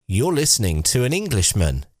You're listening to An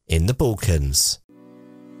Englishman in the Balkans.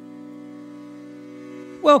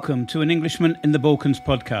 Welcome to An Englishman in the Balkans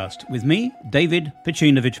podcast with me, David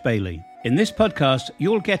Pacinovic Bailey. In this podcast,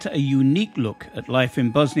 you'll get a unique look at life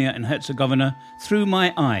in Bosnia and Herzegovina through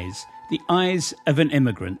my eyes, the eyes of an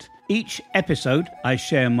immigrant. Each episode, I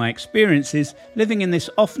share my experiences living in this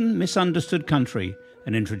often misunderstood country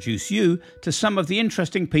and introduce you to some of the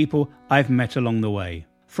interesting people I've met along the way.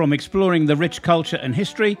 From exploring the rich culture and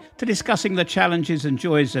history to discussing the challenges and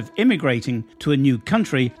joys of immigrating to a new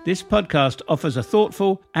country, this podcast offers a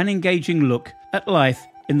thoughtful and engaging look at life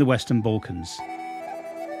in the Western Balkans.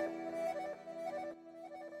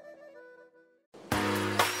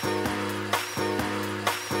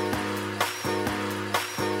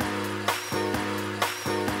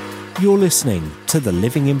 You're listening to the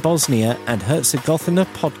Living in Bosnia and Herzegovina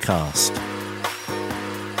podcast.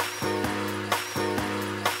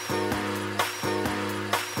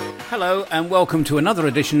 Hello and welcome to another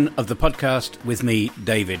edition of the podcast with me,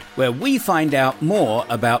 David, where we find out more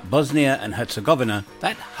about Bosnia and Herzegovina,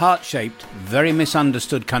 that heart-shaped, very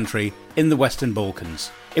misunderstood country in the Western Balkans.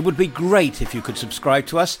 It would be great if you could subscribe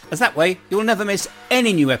to us, as that way you'll never miss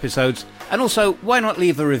any new episodes, and also why not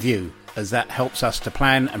leave a review, as that helps us to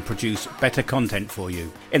plan and produce better content for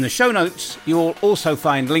you. In the show notes, you'll also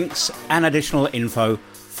find links and additional info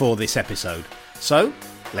for this episode. So,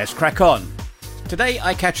 let's crack on. Today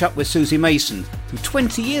I catch up with Susie Mason, who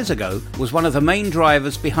 20 years ago was one of the main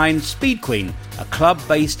drivers behind SpeedQueen, a club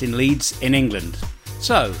based in Leeds in England.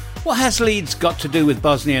 So, what has Leeds got to do with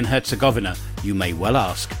Bosnia and Herzegovina, you may well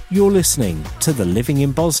ask? You're listening to the Living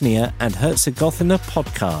in Bosnia and Herzegovina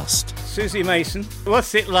podcast. Susie Mason,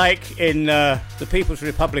 what's it like in the People's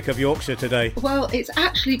Republic of Yorkshire today? Well, it's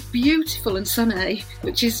actually beautiful and sunny,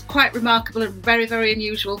 which is quite remarkable and very, very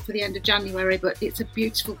unusual for the end of January, but it's a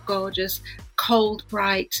beautiful, gorgeous, cold,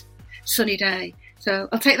 bright, sunny day. So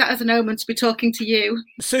I'll take that as an omen to be talking to you.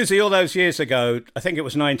 Susie, all those years ago, I think it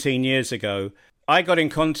was 19 years ago, I got in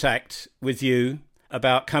contact with you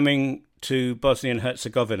about coming to Bosnia and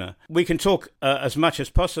Herzegovina. We can talk as much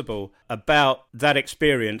as possible about that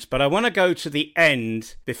experience, but I want to go to the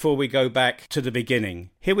end before we go back to the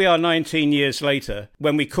beginning. Here we are 19 years later.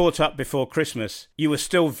 When we caught up before Christmas, you were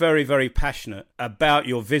still very, very passionate about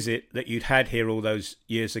your visit that you'd had here all those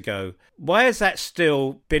years ago. Why has that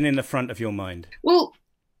still been in the front of your mind? Well,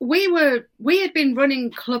 we had been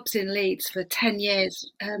running clubs in Leeds for 10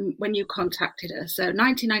 years when you contacted us. So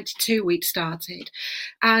 1992 we'd started.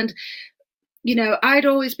 And, you know, I'd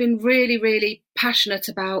always been really, really passionate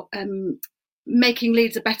about making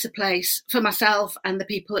Leeds a better place for myself and the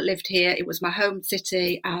people that lived here. It was my home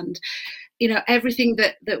city. And, you know, everything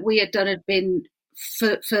that we had done had been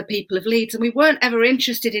for people of Leeds, and we weren't ever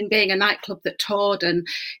interested in being a nightclub that toured and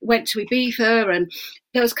went to Ibiza and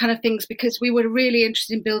those kind of things, because we were really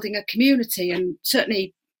interested in building a community and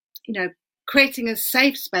certainly, you know, creating a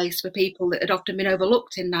safe space for people that had often been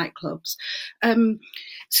overlooked in nightclubs.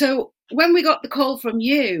 So when we got the call from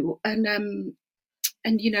you and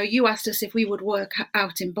you know, you asked us if we would work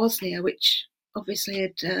out in Bosnia, which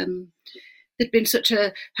obviously there'd been such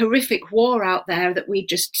a horrific war out there that we'd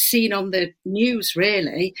just seen on the news,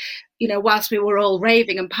 really. You know, whilst we were all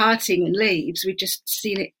raving and partying in Leeds, we'd just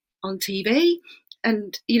seen it on TV.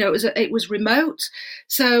 And, you know, it was remote.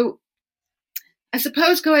 So I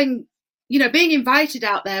suppose being invited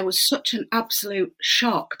out there was such an absolute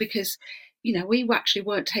shock, because, you know, we actually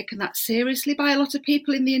weren't taken that seriously by a lot of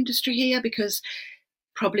people in the industry here,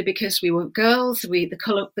 probably because we were girls.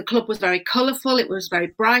 The club was very colourful. It was very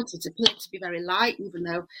bright. It appeared to be very light, even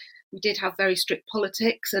though we did have very strict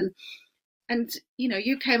politics. And you know,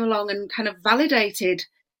 you came along and kind of validated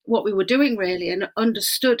what we were doing, really, and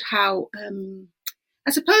understood how. I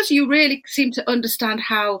suppose you really seem to understand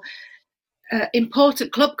how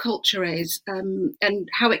important club culture is, and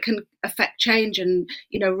how it can affect change, and,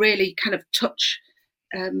 you know, really kind of touch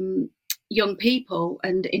young people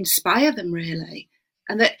and inspire them, really.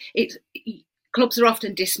 And that clubs are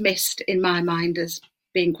often dismissed, in my mind, as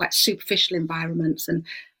being quite superficial environments, and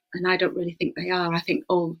I don't really think they are. I think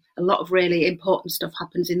a lot of really important stuff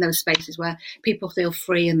happens in those spaces where people feel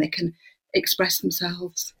free and they can express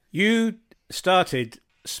themselves. You started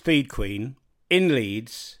SpeedQueen in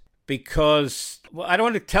Leeds because, well, I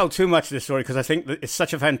don't want to tell too much of the story because I think that it's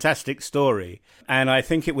such a fantastic story, and I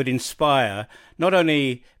think it would inspire not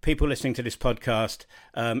only people listening to this podcast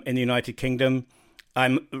in the United Kingdom.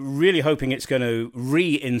 I'm really hoping it's going to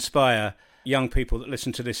re-inspire young people that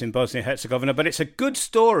listen to this in Bosnia and Herzegovina, but it's a good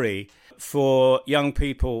story for young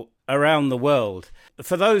people around the world.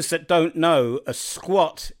 For those that don't know, a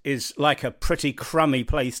squat is like a pretty crummy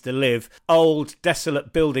place to live, old,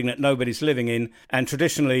 desolate building that nobody's living in, and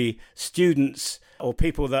traditionally students or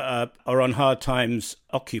people that are on hard times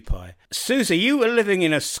occupy. Susie, you were living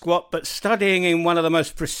in a squat but studying in one of the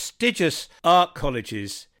most prestigious art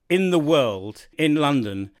colleges in the world, in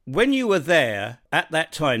London. When you were there at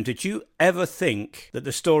that time, did you ever think that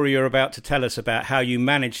the story you're about to tell us about how you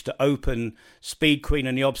managed to open SpeedQueen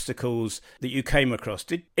and the obstacles that you came across,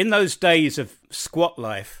 in those days of squat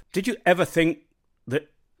life, did you ever think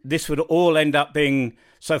that this would all end up being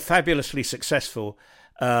so fabulously successful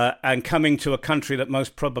and coming to a country that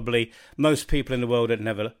most people in the world had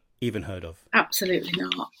never even heard of? Absolutely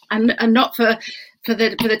not. And not for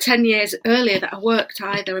the 10 years earlier that I worked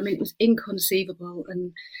either. I mean, it was inconceivable.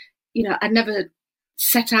 And, you know, I never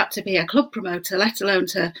set out to be a club promoter, let alone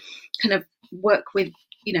to kind of work with,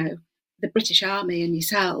 you know, the British Army and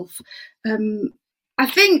yourself. I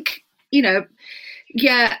think, you know,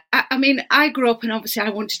 yeah, I mean, I grew up and obviously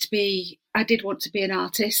I did want to be an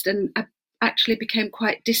artist, and I actually became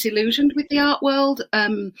quite disillusioned with the art world.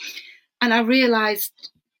 And I realised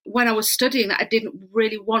when I was studying that I didn't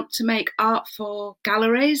really want to make art for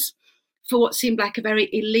galleries, for what seemed like a very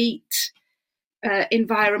elite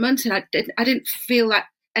environment. And I didn't feel like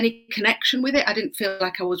any connection with it. I didn't feel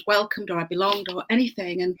like I was welcomed or I belonged or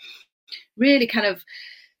anything. And really kind of,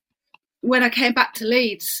 when I came back to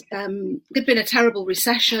Leeds, there'd been a terrible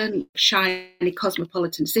recession, shiny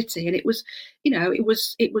cosmopolitan city. And it was, you know, it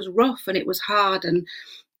was rough and it was hard.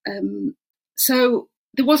 And so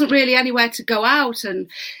there wasn't really anywhere to go out, and,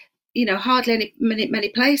 you know, hardly many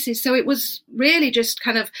places. So it was really just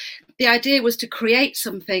kind of, the idea was to create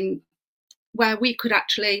something where we could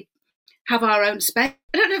actually have our own space.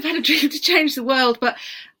 I don't know if I had a dream to change the world, but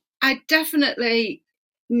I definitely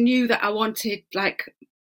knew that I wanted, like,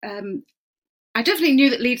 I definitely knew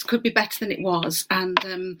that Leeds could be better than it was. And,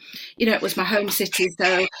 you know, it was my home city.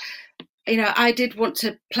 So, you know, I did want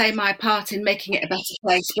to play my part in making it a better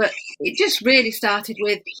place. But it just really started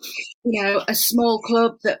with, you know, a small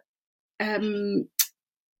club that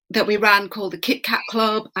we ran called the Kit Kat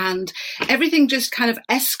Club. And everything just kind of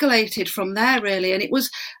escalated from there, really. And it was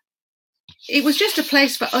just a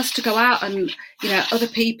place for us to go out and, you know, other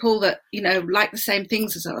people that, you know, like the same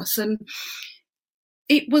things as us. And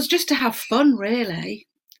it was just to have fun, really.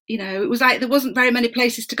 You know, it was like there wasn't very many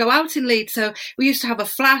places to go out in Leeds. So we used to have a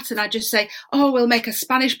flat, and I'd just say, oh, we'll make a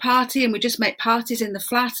Spanish party, and we just make parties in the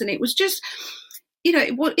flat. And it was just, you know,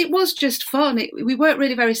 it was just fun. We weren't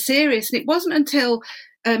really very serious. And it wasn't until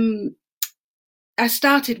I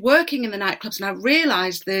started working in the nightclubs and I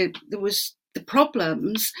realised there was the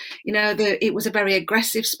problems, you know, it was a very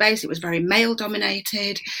aggressive space. It was very male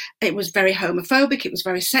dominated. It was very homophobic. It was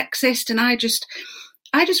very sexist. And I just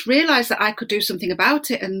realised that I could do something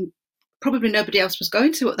about it, and probably nobody else was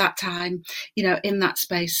going to at that time, you know, in that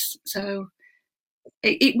space. So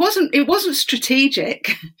it wasn't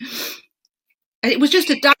strategic. It was just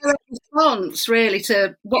a direct response, really,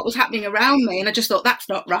 to what was happening around me. And I just thought, that's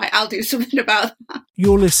not right. I'll do something about that.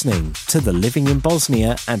 You're listening to the Living in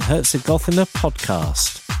Bosnia and Herzegovina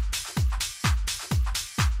podcast.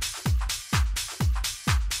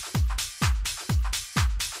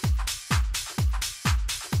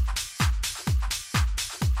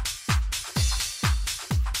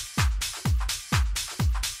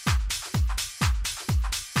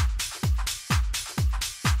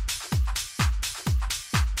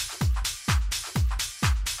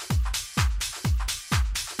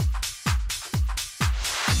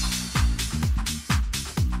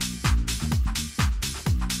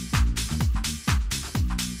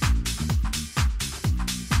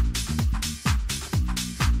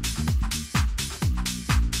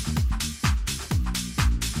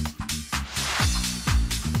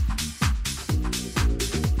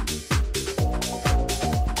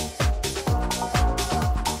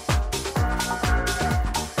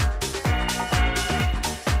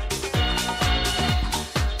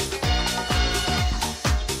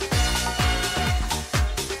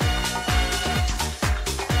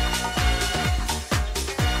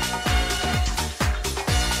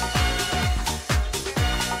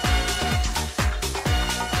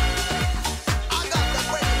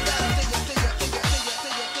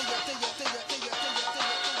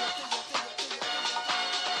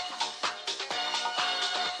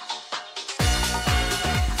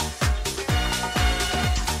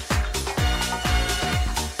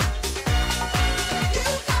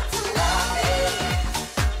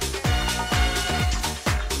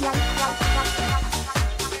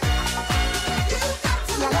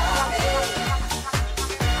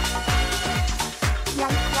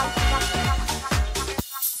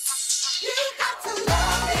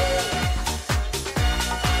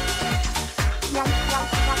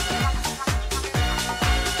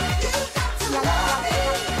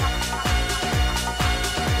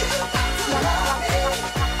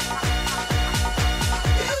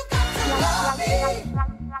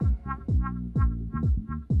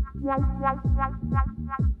 You got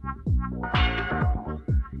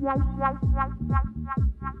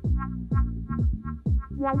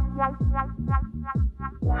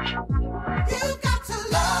to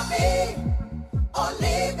love me or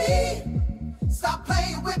leave me. Stop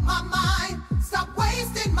playing with my mind. Stop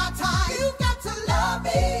wasting my time. You got to love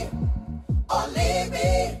me or leave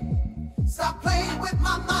me. Stop playing with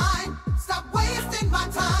my mind. Stop wasting my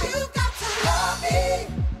time. You got to love me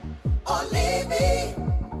or leave me.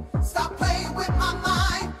 Stop playing with my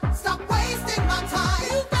mind. Stop wasting my time.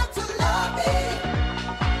 You got to love me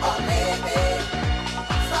or leave me.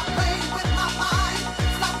 Stop playing with my mind.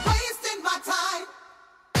 Stop wasting my time. You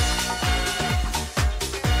got to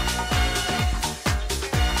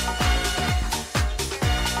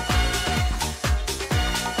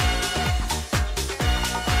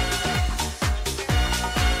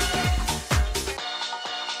love me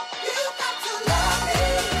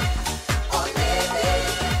or leave me.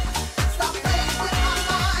 Stop playing with my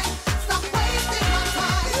mind. Stop wasting my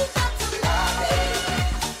time. You got to love me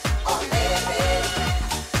or leave me.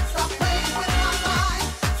 Stop playing with my mind.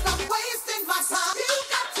 Stop wasting my time. You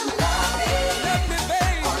got to love me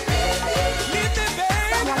or leave me. Stop playing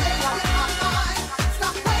with my mind.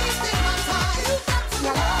 Stop wasting my time. You got to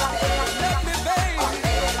love me or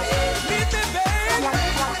leave me. Stop playing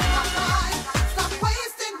with my mind. Stop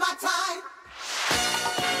wasting my time.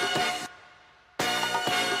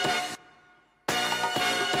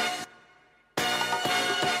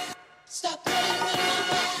 Stop playing with my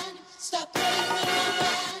mind. Stop playing with my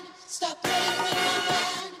mind. Stop playing with my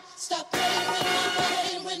mind. Stop playing with my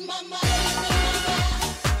mind. With my mind.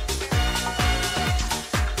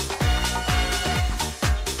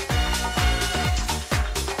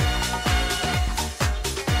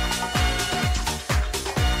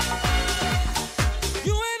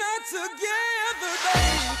 You and I together,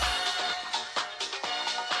 babe.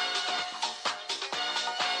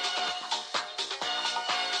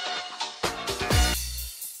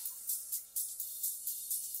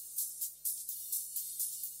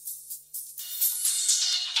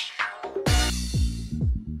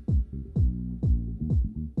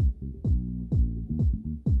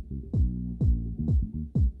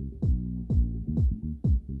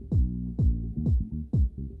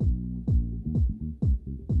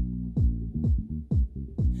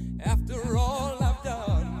 After all I've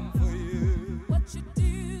done for you, what you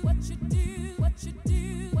do, what you do, what you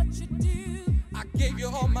do, what you do. I gave you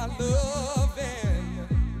all my love and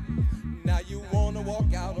now you wanna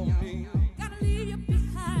walk out on me. Gotta leave you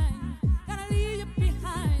behind, gotta leave you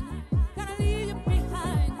behind, gotta leave you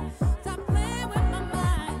behind. Stop playing with my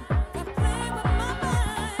mind, stop playing with my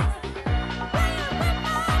mind, playing with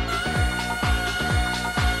my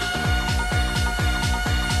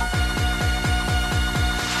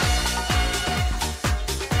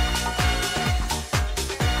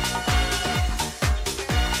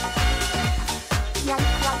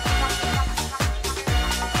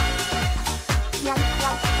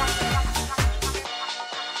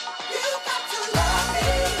You got to love me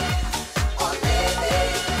or leave me.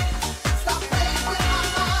 Stop playing with my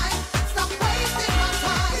mind. Stop wasting my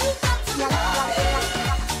time. You got to love me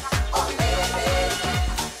or leave me.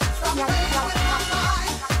 Stop playing with my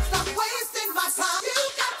mind. Stop wasting my time. You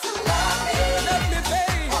got to love me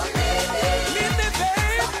or leave me.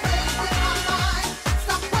 Stop playing with my mind.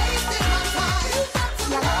 Stop wasting my time. You got to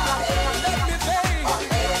love me or leave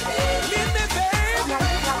me. Stop playing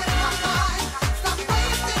with my mind. Stop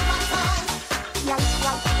wasting my time.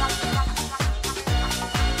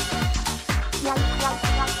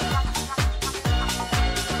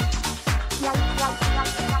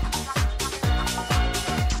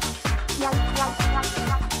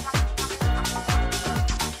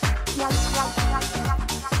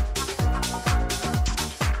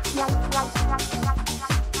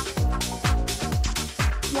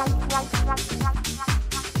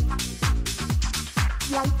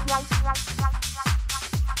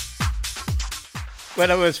 When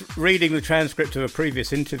I was reading the transcript of a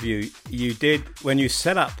previous interview you did, when you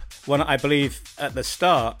set up one, I believe at the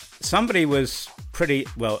start, somebody was pretty,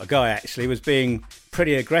 well, a guy actually was being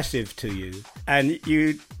pretty aggressive to you. And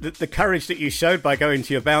the courage that you showed by going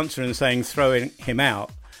to your bouncer and saying, throwing him out,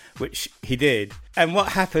 which he did. And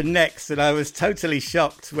what happened next, and I was totally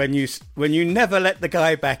shocked when you never let the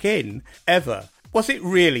guy back in, ever. Was it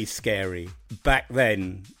really scary back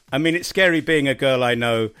then? I mean, it's scary being a girl I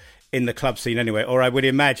know in the club scene anyway, or I would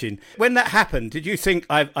imagine. When that happened, did you think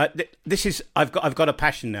I've got a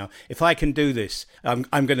passion now? If I can do this, I'm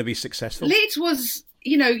going to be successful? Leeds was,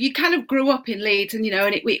 you kind of grew up in Leeds, and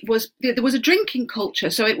and there was a drinking culture,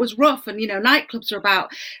 so it was rough, and nightclubs are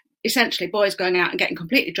about essentially boys going out and getting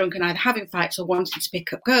completely drunk and either having fights or wanting to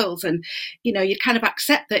pick up girls. And, you'd kind of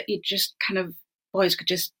accept that boys could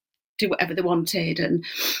just do whatever they wanted. And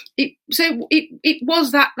it was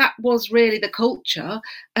really the culture.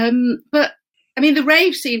 But I mean, the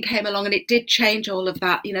rave scene came along and it did change all of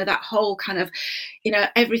that, that whole kind of,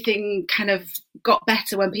 everything kind of got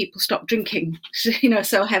better when people stopped drinking,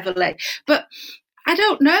 so heavily. But I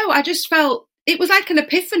don't know. I just felt it was like an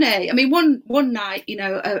epiphany. I mean, one night,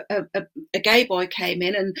 a gay boy came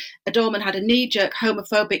in and a doorman had a knee-jerk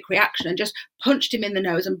homophobic reaction and just punched him in the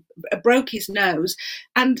nose and broke his nose.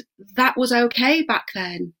 And that was okay back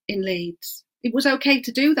then in Leeds. It was okay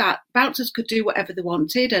to do that. Bouncers could do whatever they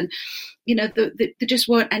wanted. And, there just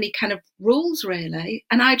weren't any kind of rules, really.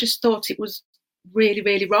 And I just thought it was really,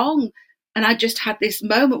 really wrong. And I just had this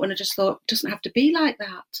moment when I just thought, it doesn't have to be like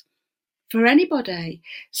that for anybody.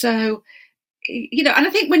 So, and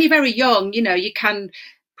I think when you're very young, you can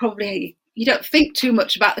probably, you don't think too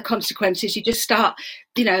much about the consequences. You just start,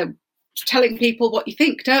 telling people what you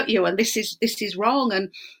think, don't you? And this is wrong.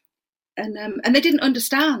 And they didn't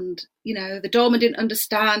understand, the doorman didn't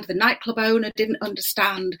understand, the nightclub owner didn't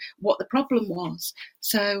understand what the problem was.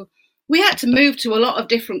 So we had to move to a lot of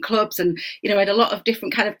different clubs and, had a lot of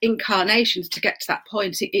different kind of incarnations to get to that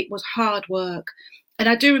point. It was hard work. And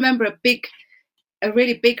I do remember a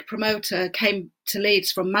really big promoter came to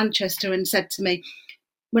Leeds from Manchester and said to me,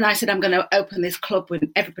 when I said I'm going to open this club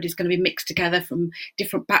when everybody's going to be mixed together from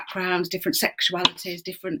different backgrounds, different sexualities,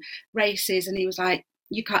 different races, and he was like,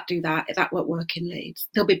 you can't do that. That won't work in Leeds.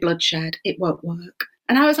 There'll be bloodshed. It won't work.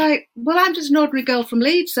 And I was like, well, I'm just an ordinary girl from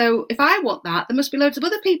Leeds, so if I want that, there must be loads of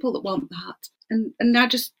other people that want that. And I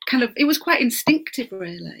just kind of, it was quite instinctive,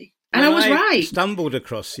 really. And I was right. Stumbled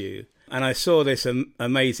across you and I saw this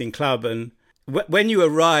amazing club. And when you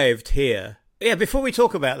arrived here, before we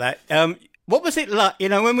talk about that, what was it like,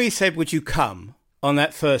 when we said, would you come on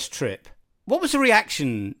that first trip? What was the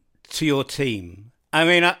reaction to your team? I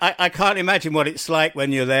mean, I can't imagine what it's like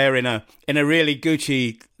when you're there in a really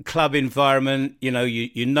Gucci club environment. You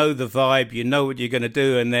know the vibe, you know what you're going to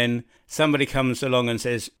do, and then somebody comes along and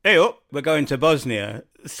says, "Hey, we're going to Bosnia."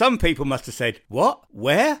 Some people must have said, "What?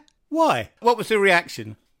 Where? Why?" What was the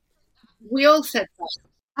reaction? We all said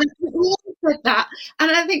that. And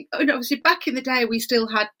I think, obviously, back in the day, we still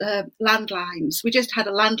had landlines. We just had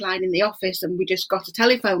a landline in the office, and we just got a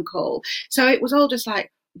telephone call. So it was all just like,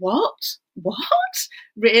 what?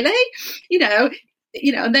 Really?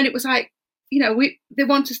 And then it was like, they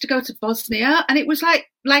want us to go to Bosnia. And it was like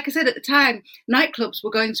I said at the time, nightclubs were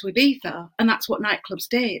going to Ibiza, and that's what nightclubs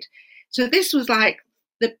did. So this was like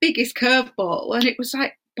the biggest curveball, and it was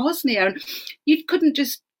like Bosnia. And you couldn't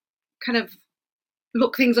just kind of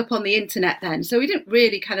look things up on the internet then. So we didn't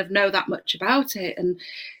really kind of know that much about it. And,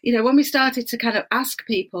 when we started to kind of ask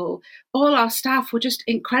people, all our staff were just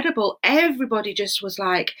incredible. Everybody just was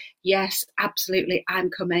like, yes, absolutely, I'm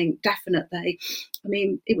coming, definitely. I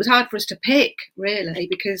mean, it was hard for us to pick, really,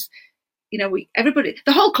 because, the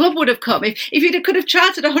whole club would have come. If you could have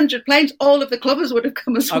chartered 100 planes, all of the clubbers would have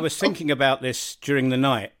come as well. I was thinking about this during the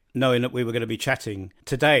night, knowing that we were going to be chatting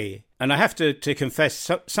today. And I have to confess,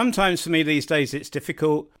 sometimes for me these days it's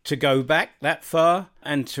difficult to go back that far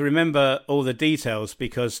and to remember all the details,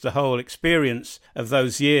 because the whole experience of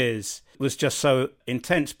those years was just so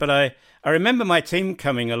intense. But I remember my team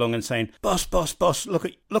coming along and saying, boss,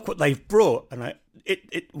 look what they've brought. And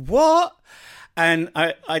what? And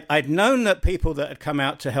I'd known that people that had come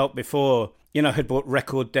out to help before, had bought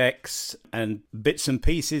record decks and bits and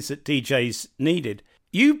pieces that DJs needed.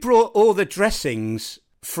 You brought all the dressings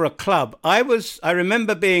for a club. I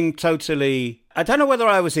remember being totally, I don't know whether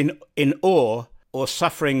I was in awe or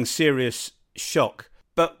suffering serious shock.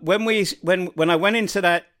 But when I went into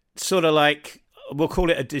that sort of like, we'll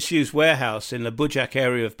call it a disused warehouse in the Bujak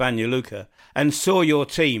area of Banja Luka, and saw your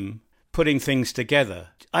team putting things together,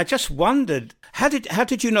 I just wondered, how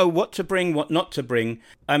did you know what to bring, what not to bring?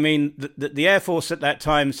 I mean, the Air Force at that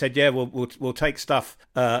time said, yeah, we'll take stuff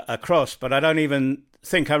across, but I don't even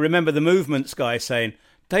think I remember the movements guy saying,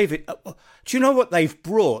 David, do you know what they've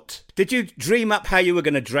brought? Did you dream up how you were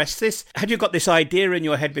going to dress this? Had you got this idea in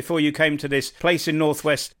your head before you came to this place in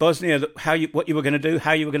northwest Bosnia, what you were going to do,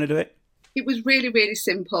 how you were going to do it? It was really, really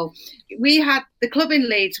simple. We had the club in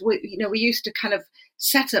Leeds. We used to kind of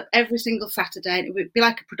set up every single Saturday, and it would be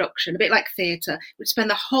like a production, a bit like theatre. We'd spend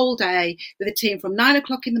the whole day with a team from 9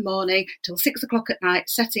 o'clock in the morning till 6 o'clock at night,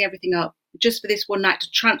 setting everything up just for this one night to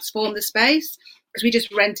transform the space, because we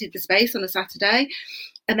just rented the space on a Saturday.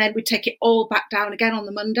 And then we'd take it all back down again on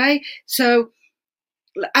the Monday. So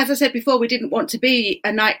as I said before, we didn't want to be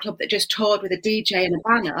a nightclub that just toured with a DJ and a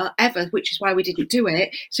banner ever, which is why we didn't do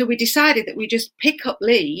it. So we decided that we just pick up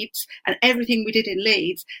Leeds and everything we did in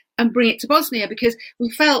Leeds and bring it to Bosnia, because we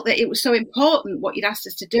felt that it was so important what you'd asked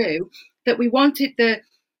us to do, that we wanted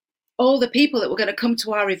all the people that were going to come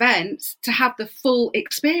to our events to have the full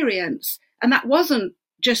experience. And that wasn't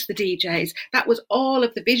just the DJs, that was all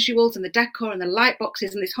of the visuals and the decor and the light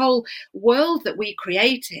boxes and this whole world that we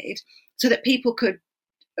created, so that people could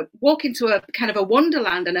walk into a kind of a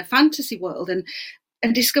wonderland and a fantasy world and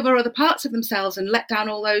discover other parts of themselves and let down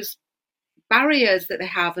all those barriers that they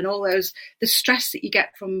have and all the stress that you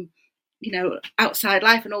get from, outside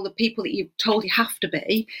life and all the people that you're told you have to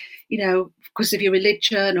be, because of your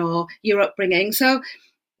religion or your upbringing. So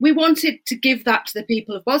we wanted to give that to the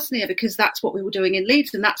people of Bosnia, because that's what we were doing in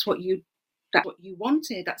Leeds, and that's what you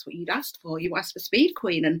wanted, that's what you'd asked for. You asked for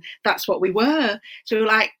SpeedQueen, and that's what we were. So we were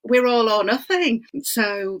like, we're all or nothing.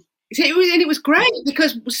 So it was great,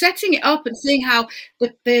 because setting it up and seeing how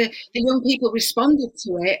the young people responded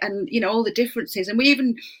to it, and all the differences. And we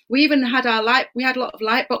even had we had a lot of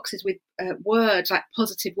light boxes with words, like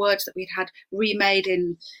positive words that we'd had remade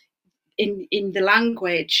in the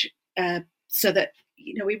language, so that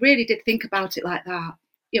we really did think about it like that.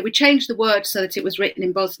 Yeah, we changed the word so that it was written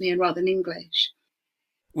in Bosnian rather than English.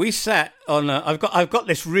 We sat on I've got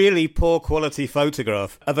this really poor quality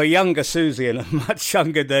photograph of a younger Susie and a much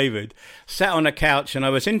younger David sat on a couch, and I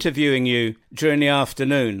was interviewing you during the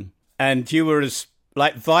afternoon, and you were as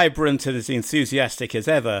vibrant and as enthusiastic as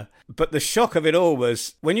ever. But the shock of it all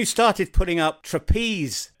was when you started putting up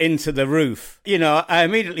trapeze into the roof. I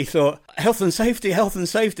immediately thought, health and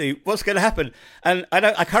safety, what's going to happen? And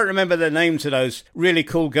I can't remember the names of those really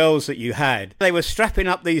cool girls that you had. They were strapping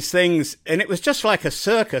up these things, and it was just like a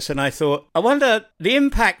circus. And I thought, I wonder, the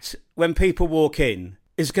impact when people walk in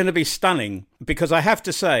is going to be stunning, because I have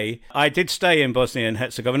to say, I did stay in Bosnia and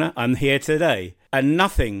Herzegovina. I'm here today, and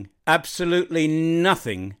nothing, absolutely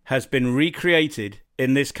nothing, has been recreated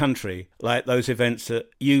in this country like those events that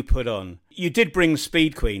you put on. You did bring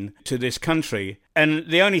SpeedQueen to this country, and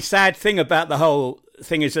the only sad thing about the whole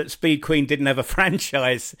thing is that SpeedQueen didn't have a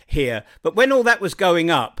franchise here. But when all that was going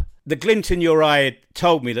up, the glint in your eye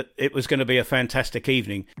told me that it was going to be a fantastic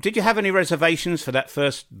evening. Did you have any reservations for that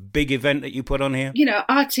first big event that you put on here?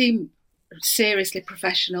 Our team, seriously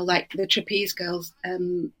professional, like the trapeze girls.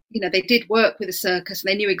 They did work with a circus,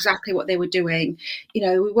 and they knew exactly what they were doing.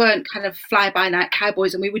 We weren't kind of fly-by-night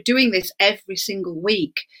cowboys, and we were doing this every single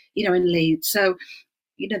week, in Leeds. So,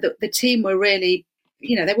 the team were really,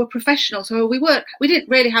 they were professional. So we didn't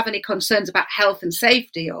really have any concerns about health and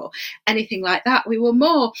safety or anything like that. We were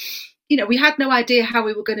more, we had no idea how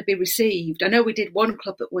we were going to be received. I know we did one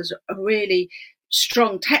club that was a really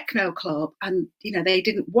strong techno club, and, they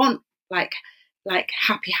didn't want like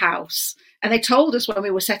Happy House. And they told us when we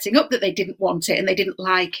were setting up that they didn't want it and they didn't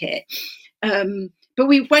like it. But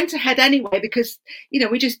we went ahead anyway, because,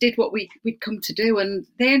 we just did what we'd come to do, and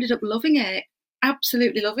they ended up loving it,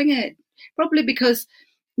 absolutely loving it. Probably because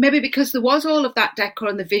there was all of that decor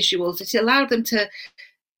and the visuals. It allowed them to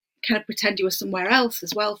kind of pretend you were somewhere else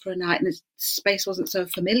as well for a night, and the space wasn't so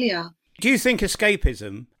familiar. Do you think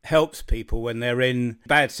escapism helps people when they're in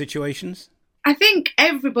bad situations? I think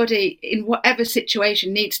everybody in whatever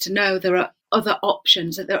situation needs to know there are other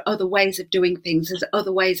options, that there are other ways of doing things, there's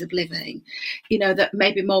other ways of living, that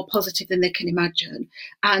may be more positive than they can imagine,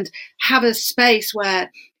 and have a space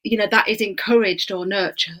where, that is encouraged or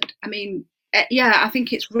nurtured. I mean, I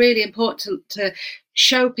think it's really important to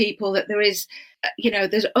show people that there is,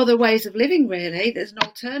 there's other ways of living, really. There's an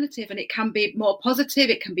alternative, and it can be more positive,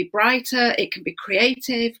 it can be brighter, it can be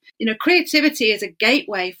creative. Creativity is a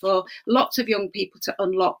gateway for lots of young people to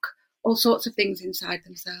unlock all sorts of things inside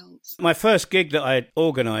themselves. My first gig that I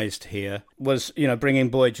organised here was, bringing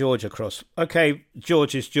Boy George across. Okay,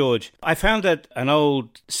 George is George. I found an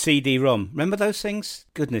old CD-ROM. Remember those things?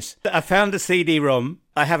 Goodness. I found a CD-ROM.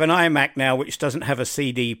 I have an iMac now which doesn't have a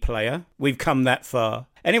CD player. We've come that far.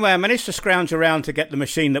 Anyway, I managed to scrounge around to get the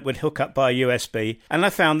machine that would hook up by USB, and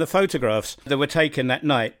I found the photographs that were taken that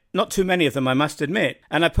night. Not too many of them, I must admit.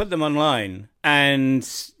 And I put them online. And,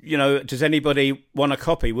 does anybody want a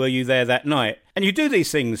copy? Were you there that night? And you do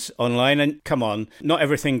these things online, and come on, not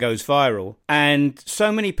everything goes viral. And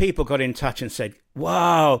so many people got in touch and said,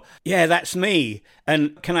 wow, yeah, that's me.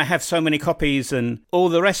 And can I have so many copies and all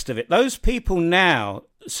the rest of it? Those people now,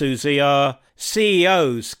 Susie, are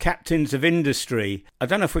CEOs, captains of industry. I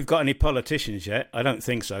don't know if we've got any politicians yet. I don't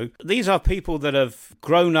think so. These are people that have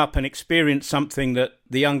grown up and experienced something that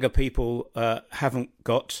the younger people haven't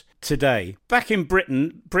got today. Back in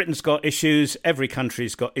Britain, Britain's got issues. Every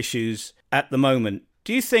country's got issues at the moment.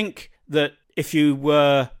 Do you think that if you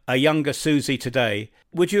were a younger Susie today,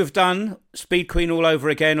 would you have done SpeedQueen all over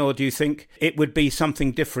again, or do you think it would be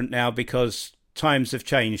something different now because times have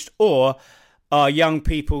changed? Or are young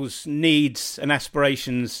people's needs and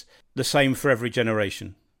aspirations the same for every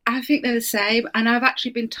generation? I think they're the same. And I've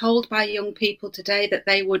actually been told by young people today that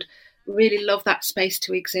they would really love that space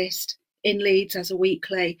to exist in Leeds as a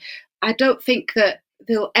weekly. I don't think that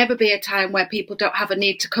there'll ever be a time where people don't have a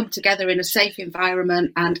need to come together in a safe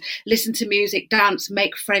environment and listen to music, dance,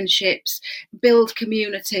 make friendships, build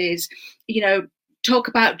communities, talk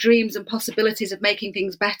about dreams and possibilities of making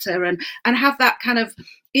things better, and have that kind of,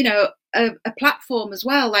 a platform as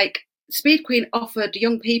well. Like SpeedQueen offered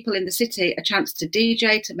young people in the city a chance to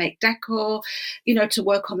DJ, to make decor, to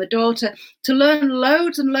work on the door, to learn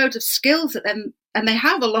loads and loads of skills that then, and they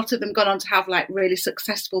have, a lot of them gone on to have like really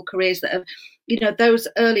successful careers that have, those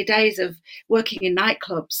early days of working in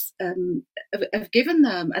nightclubs have given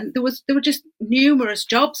them. And there were just numerous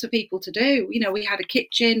jobs for people to do. We had a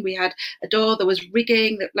kitchen, we had a door, there was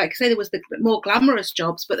rigging, like I say, there was the more glamorous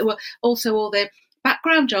jobs, but there were also all the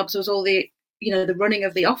background jobs. There was all the, the running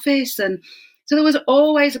of the office. And so there was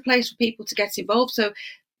always a place for people to get involved. So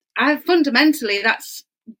fundamentally, that's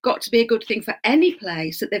got to be a good thing for any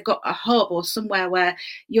place, that they've got a hub or somewhere where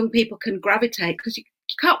young people can gravitate, because you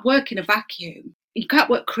can't work in a vacuum. You can't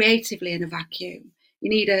work creatively in a vacuum. You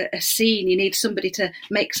need a scene. You need somebody to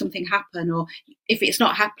make something happen. Or if it's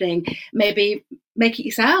not happening, maybe make it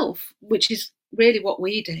yourself, which is really what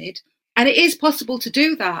we did. And it is possible to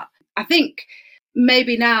do that. I think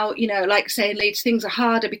maybe now, like saying Leeds, things are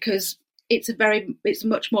harder because it's a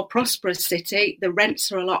much more prosperous city. The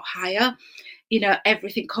rents are a lot higher.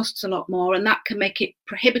 Everything costs a lot more, and that can make it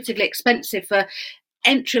prohibitively expensive for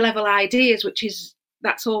entry-level ideas,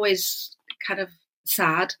 that's always kind of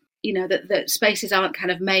sad, that spaces aren't kind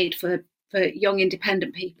of made for young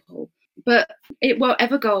independent people. But it won't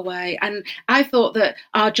ever go away. And I thought that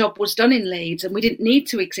our job was done in Leeds and we didn't need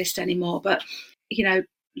to exist anymore. But,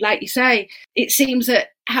 like you say, it seems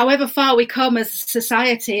that however far we come as a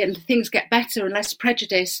society and things get better and less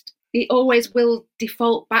prejudiced, it always will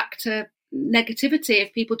default back to negativity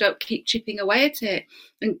if people don't keep chipping away at it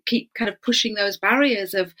and keep kind of pushing those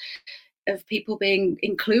barriers of people being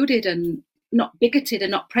included and not bigoted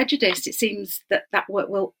and not prejudiced. It seems that work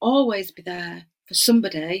will always be there for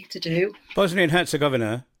somebody to do. Bosnia and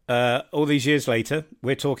Herzegovina, all these years later,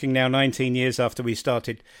 we're talking now 19 years after we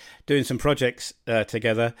started doing some projects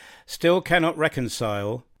together, still cannot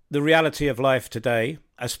reconcile the reality of life today,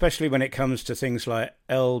 especially when it comes to things like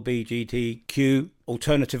LGBTQ,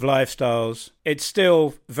 alternative lifestyles. It's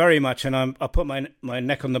still very much, and I'll put my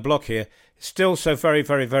neck on the block here, still so very,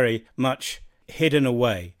 very, very much hidden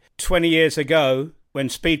away. 20 years ago, when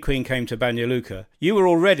SpeedQueen came to Banja Luka, you were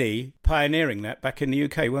already pioneering that back in the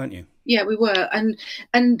UK, weren't you? Yeah, we were.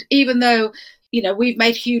 And even though, we've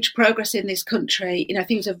made huge progress in this country,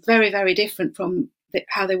 things are very, very different from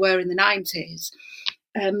how they were in the 90s.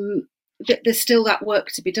 There's still that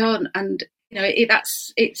work to be done. And,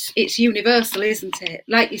 it's universal, isn't it?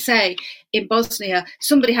 Like you say, in Bosnia,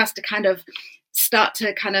 somebody has to kind of start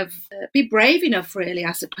to kind of be brave enough, really,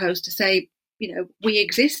 I suppose, to say, we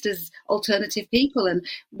exist as alternative people and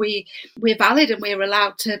we're valid and we're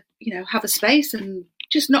allowed to, have a space and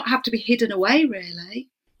just not have to be hidden away, really.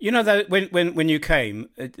 When you came,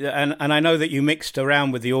 and I know that you mixed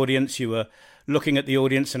around with the audience, you were looking at the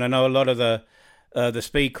audience, and I know a lot of the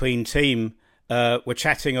SpeedQueen team were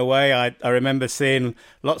chatting away. I remember seeing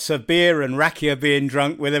lots of beer and rakia being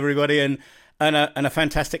drunk with everybody, and a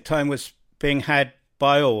fantastic time was being had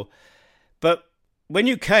by all. But when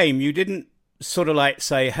you came, you didn't sort of like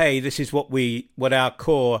say, hey, this is what our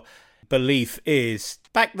core belief is.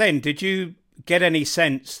 Back then, did you get any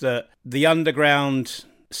sense that the underground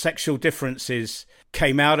sexual differences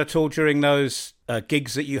came out at all during those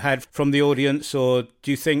gigs that you had from the audience, or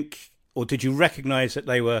do you think, or did you recognise that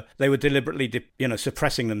they were deliberately,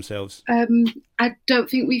 suppressing themselves? I don't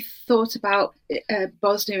think we thought about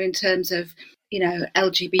Bosnia in terms of,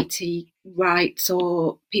 LGBT rights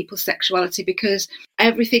or people's sexuality, because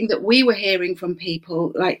everything that we were hearing from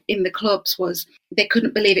people, like in the clubs, was they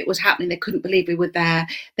couldn't believe it was happening. They couldn't believe we were there.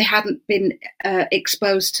 They hadn't been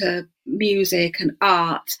exposed to music and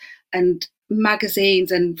art and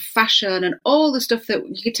magazines and fashion and all the stuff that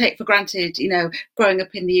you could take for granted, growing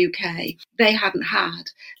up in the UK, they hadn't had.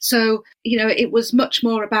 So, it was much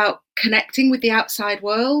more about connecting with the outside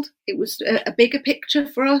world. It was a bigger picture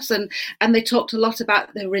for us, and they talked a lot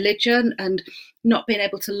about their religion and not being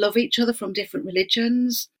able to love each other from different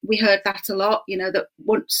religions. We heard that a lot, that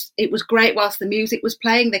once it was great whilst the music was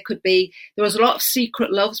playing, there was a lot of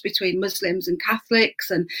secret loves between Muslims and Catholics,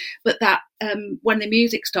 but that when the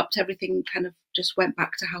music stopped, everything kind of just went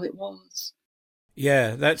back to how it was.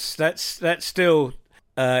 Yeah, that's still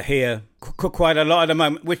here quite a lot at the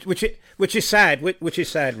moment, which is sad. Which is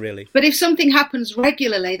sad, really. But if something happens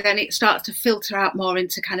regularly, then it starts to filter out more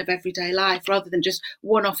into kind of everyday life, rather than just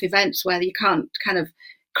one-off events where you can't kind of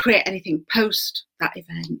create anything post that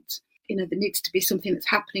event. There needs to be something that's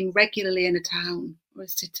happening regularly in a town or a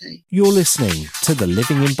city. You're listening to the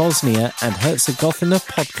Living in Bosnia and Herzegovina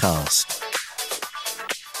podcast.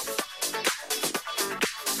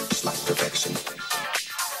 It's like perfection.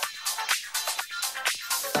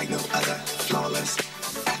 Like no other, flawless,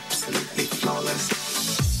 absolutely flawless.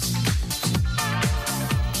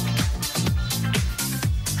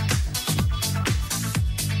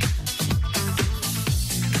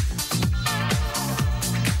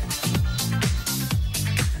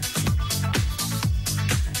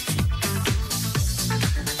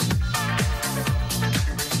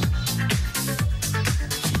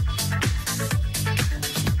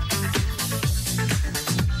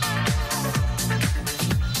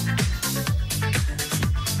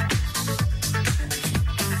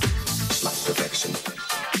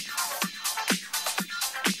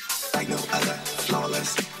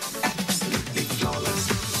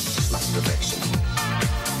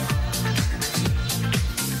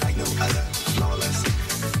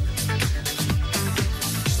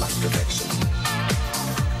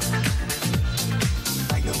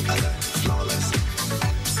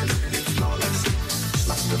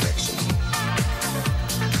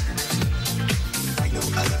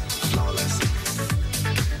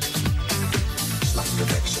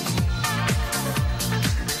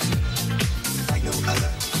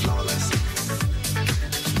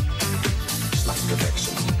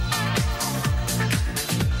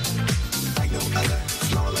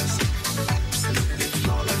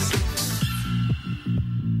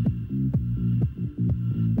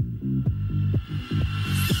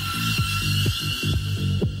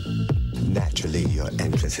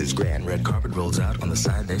 His grand red carpet rolls out on the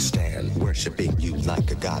side they stand, worshiping you like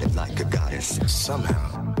a god and like a goddess.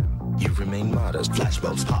 Somehow you remain modest.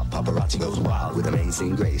 Flashbulbs pop, paparazzi goes wild with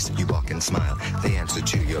amazing grace. You walk and smile, they answer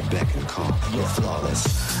to your beck and call. You're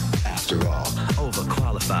flawless, after all.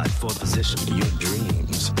 Overqualified for the position. Your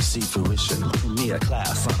dreams see fruition. Me a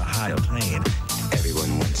class on a higher plane.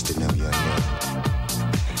 Everyone wants to know your name.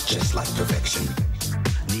 Just like perfection.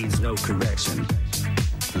 Needs no correction.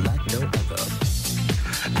 Like no other.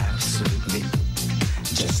 Absolutely,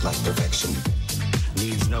 just like perfection.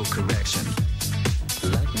 Needs no correction,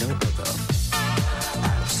 like no other.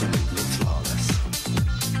 Absolutely flawless.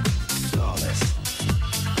 Flawless.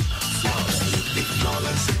 Flawless. Absolutely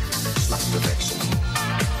flawless. Like perfection.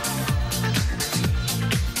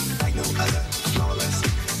 Like no other. Flawless.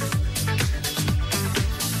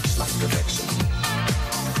 Like perfection.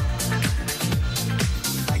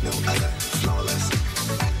 Like no other. Flawless.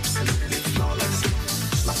 Absolutely flawless.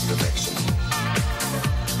 Like perfection.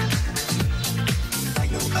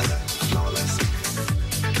 Like no other, flawless.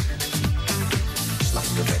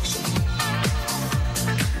 Like perfection.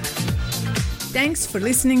 Thanks for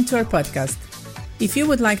listening to our podcast. If you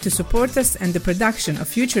would like to support us and the production of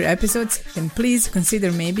future episodes, then please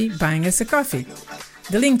consider maybe buying us a coffee.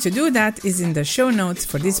 The link to do that is in the show notes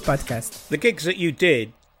for this podcast. The gigs that you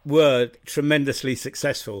did were tremendously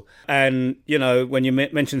successful. And, when you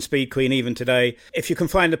mention SpeedQueen even today, if you can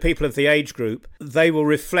find the people of the age group, they will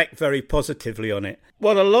reflect very positively on it.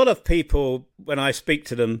 What a lot of people, when I speak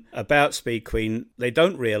to them about SpeedQueen, they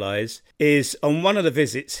don't realise is on one of the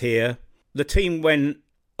visits here, the team went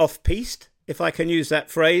off-piste, if I can use that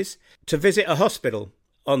phrase, to visit a hospital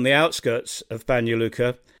on the outskirts of Banja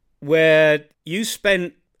Luka, where you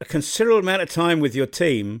spent a considerable amount of time with your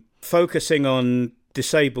team focusing on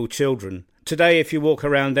disabled children. Today, if you walk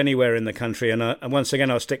around anywhere in the country, and once again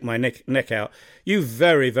I'll stick my neck out, you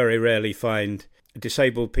very, very rarely find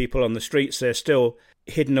disabled people on the streets. They're still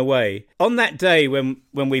hidden away. On that day when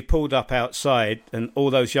we pulled up outside and all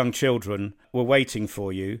those young children were waiting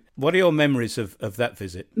for you, what are your memories of that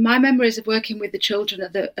visit? My memories of working with the children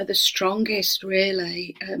are the strongest,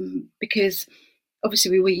 really, because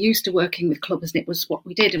obviously we were used to working with clubbers, and it was what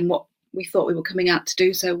we did and what we thought we were coming out to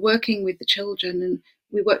do. So working with the children, and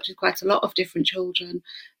we worked with quite a lot of different children,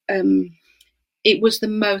 it was the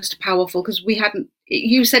most powerful, because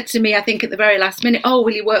you said to me, I think at the very last minute, oh,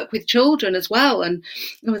 will you work with children as well? And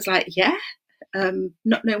I was like, yeah,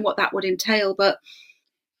 not knowing what that would entail. But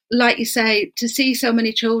like you say, to see so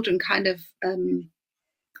many children kind of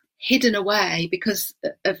hidden away because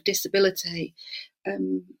of disability,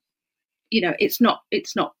 it's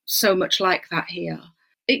not so much like that here.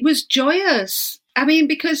 It was joyous. I mean,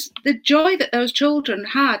 because the joy that those children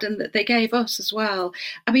had and that they gave us as well.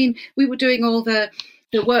 I mean, we were doing all the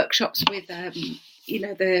workshops with,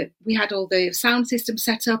 we had all the sound systems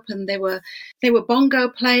set up, and they were bongo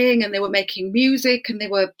playing, and they were making music, and they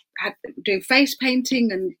were doing face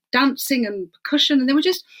painting and dancing and percussion, and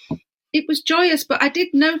it was joyous. But I did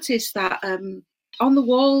notice that on the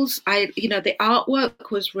walls, the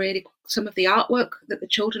artwork was really, some of the artwork that the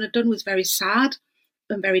children had done was very sad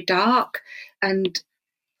and very dark, and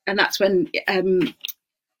that's when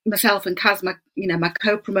myself and Kaz, my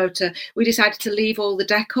co-promoter, we decided to leave all the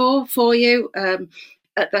decor for you at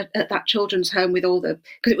that children's home with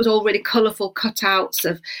because it was all really colourful cutouts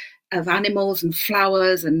of animals and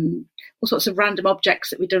flowers and all sorts of random objects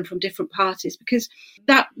that we'd done from different parties, because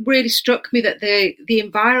that really struck me that the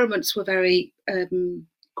environments were very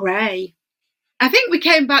grey. I think we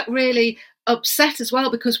came back really upset as well,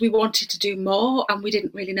 because we wanted to do more and we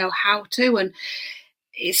didn't really know how to, and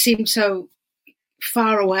it seemed so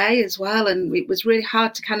far away as well, and it was really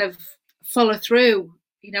hard to kind of follow through,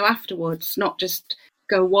 afterwards, not just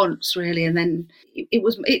go once really. And then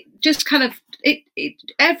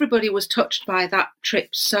everybody was touched by that trip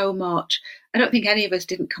so much. I don't think any of us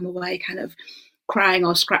didn't come away kind of crying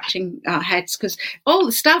or scratching our heads, because all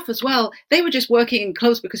the staff as well, they were just working in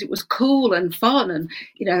clothes because it was cool and fun, and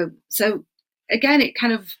so again, it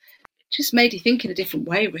kind of just made you think in a different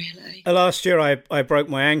way, really. Last year I broke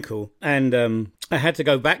my ankle, and I had to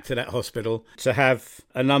go back to that hospital to have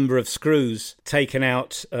a number of screws taken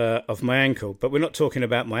out of my ankle. But we're not talking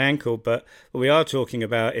about my ankle, but what we are talking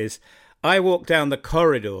about is I walked down the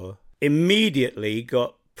corridor, immediately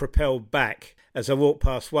got propelled back as I walked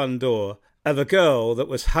past one door of a girl that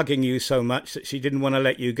was hugging you so much that she didn't want to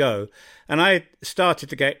let you go. And I started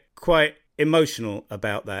to get quite emotional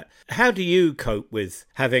about that. How do you cope with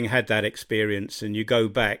having had that experience and you go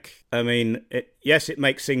back? I mean, yes, it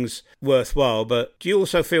makes things worthwhile, but do you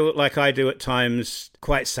also feel like I do at times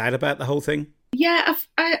quite sad about the whole thing? Yeah,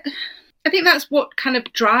 I think that's what kind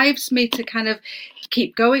of drives me to kind of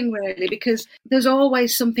keep going, really, because there's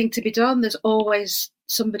always something to be done. There's always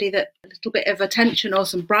somebody that a little bit of attention or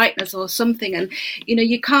some brightness or something, and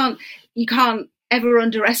you can't ever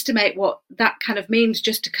underestimate what that kind of means,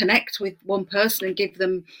 just to connect with one person and give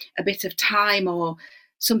them a bit of time or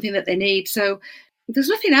something that they need. So there's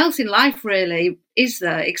nothing else in life really, is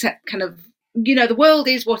there, except kind of, the world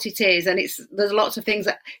is what it is, and there's lots of things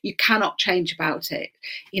that you cannot change about it,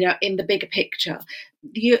 in the bigger picture.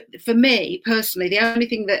 For me personally, the only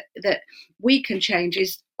thing that we can change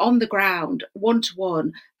is on the ground,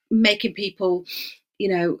 one-to-one, making people,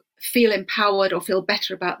 feel empowered or feel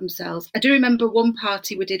better about themselves. I do remember one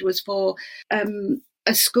party we did was for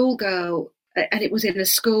a schoolgirl, and it was in a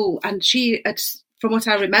school, and she had, from what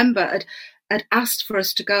I remember, had asked for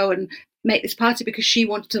us to go and make this party because she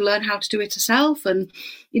wanted to learn how to do it herself, and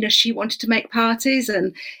she wanted to make parties,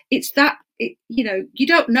 and it's that you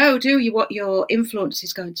don't know, do you, what your influence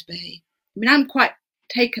is going to be. I mean, I'm quite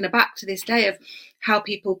taken aback to this day of how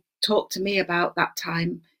people talk to me about that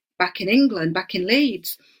time back in England, back in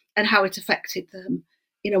Leeds, and how it affected them,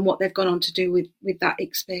 and what they've gone on to do with that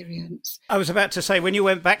experience. I was about to say, when you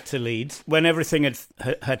went back to Leeds, when everything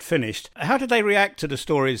had finished, how did they react to the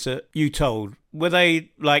stories that you told? Were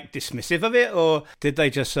they dismissive of it, or did they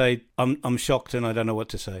just say, I'm shocked and I don't know what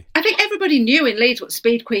to say? I think everybody knew in Leeds what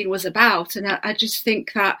SpeedQueen was about, and I just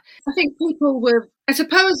think that, I think people were, I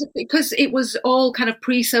suppose because it was all kind of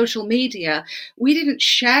pre-social media, we didn't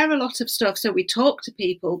share a lot of stuff, so we talked to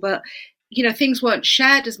people, but things weren't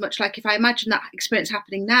shared as much. Like, if I imagine that experience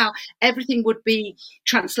happening now, everything would be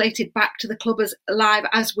translated back to the club as live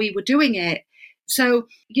as we were doing it. So,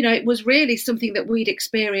 it was really something that we'd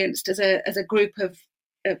experienced as a group of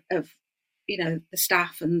the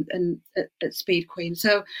staff and at SpeedQueen.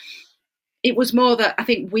 So it was more that I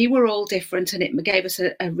think we were all different, and it gave us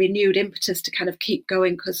a renewed impetus to kind of keep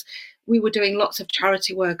going, because we were doing lots of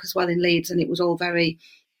charity work as well in Leeds, and it was all very,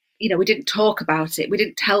 we didn't talk about it. We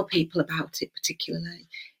didn't tell people about it particularly.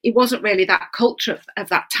 It wasn't really that culture of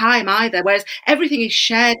that time either, whereas everything is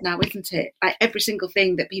shared now, isn't it? Like, every single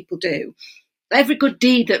thing that people do, every good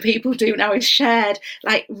deed that people do now is shared,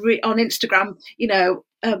 on Instagram,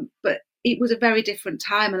 but it was a very different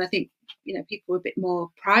time. And I think people were a bit more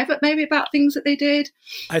private maybe about things that they did.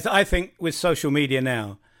 I think with social media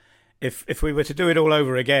now, if we were to do it all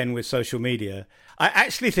over again with social media, I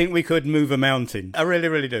actually think we could move a mountain. I really,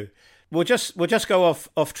 really do. We'll just go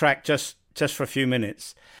off track just for a few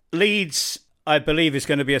minutes. Leeds, I believe, is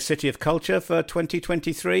going to be a city of culture for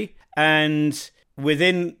 2023. And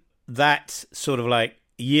within that sort of like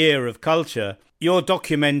year of culture, you're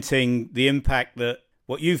documenting the impact that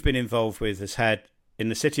what you've been involved with has had in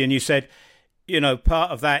the city. And you said,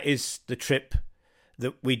 part of that is the trip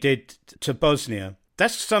that we did to Bosnia.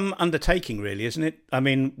 That's some undertaking, really, isn't it? I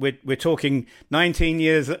mean, we're talking 19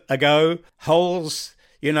 years ago, holes,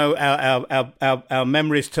 our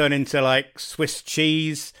memories turn into like Swiss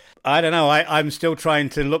cheese. I don't know. I'm still trying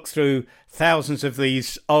to look through thousands of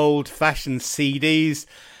these old-fashioned CDs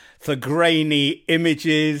for grainy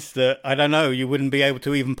images that, I don't know, you wouldn't be able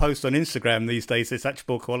to even post on Instagram these days. They're such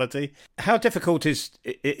poor quality. How difficult is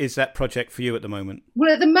that project for you at the moment?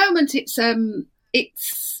 Well, at the moment, it's in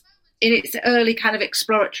its early kind of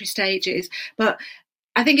exploratory stages. But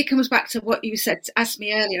I think it comes back to what you asked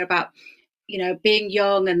me earlier about, being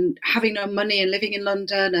young and having no money and living in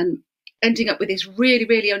London and ending up with this really,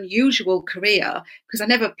 really unusual career, because I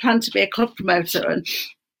never planned to be a club promoter.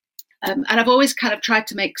 And I've always kind of tried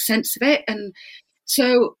to make sense of it. And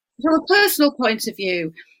so from a personal point of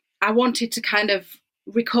view, I wanted to kind of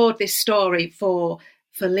record this story for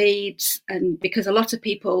Leeds. And because a lot of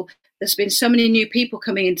people, there's been so many new people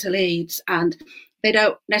coming into Leeds and they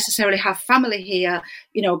don't necessarily have family here,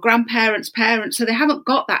 grandparents, parents. So they haven't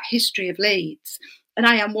got that history of Leeds. And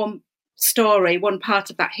I am one part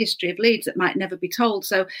of that history of Leeds that might never be told.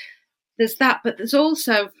 So there's that. But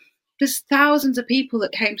there's thousands of people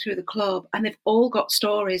that came through the club and they've all got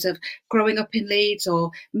stories of growing up in Leeds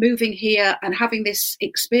or moving here and having this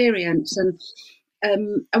experience and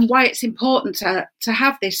why it's important to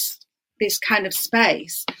have this kind of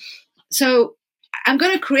space. So I'm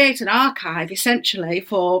going to create an archive essentially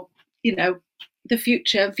for, the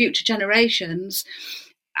future generations.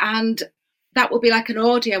 And that will be like an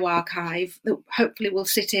audio archive that hopefully will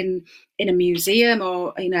sit in a museum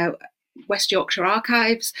or, West Yorkshire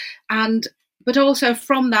Archives. But also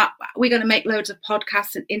from that, we're going to make loads of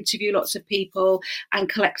podcasts and interview lots of people and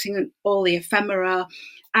collecting all the ephemera.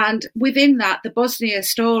 And within that, the Bosnia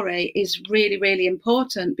story is really, really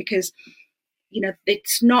important because,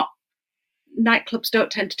 it's not, nightclubs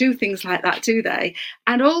don't tend to do things like that, do they?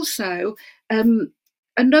 And also,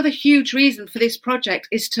 another huge reason for this project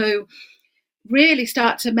is to really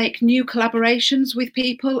start to make new collaborations with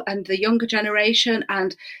people and the younger generation.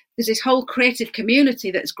 And there's this whole creative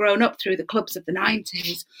community that's grown up through the clubs of the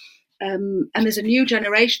 90s. And there's a new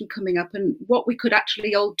generation coming up, and what we could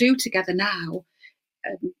actually all do together now,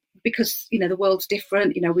 because, the world's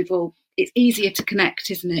different, it's easier to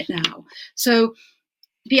connect, isn't it now? So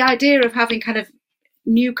the idea of having kind of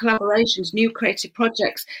new collaborations, new creative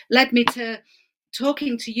projects led me to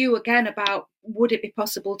talking to you again about, would it be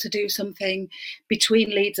possible to do something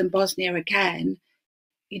between Leeds and Bosnia again,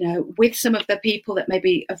 with some of the people that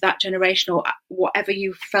maybe of that generation or whatever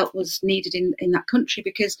you felt was needed in that country?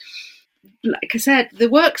 Because, like I said, the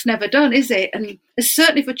work's never done, is it? And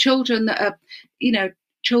certainly for children that are,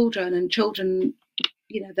 children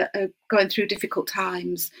that are going through difficult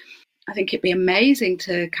times, I think it'd be amazing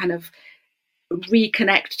to kind of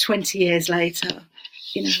reconnect 20 years later.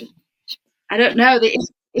 I don't know.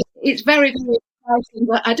 It's very, very exciting,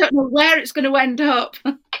 but I don't know where it's going to end up.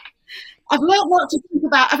 I've learned not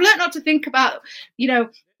to think about,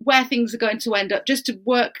 where things are going to end up, just to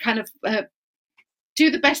work kind of, do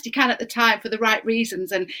the best you can at the time for the right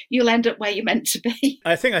reasons, and you'll end up where you're meant to be.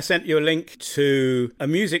 I think I sent you a link to a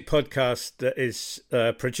music podcast that is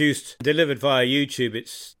delivered via YouTube.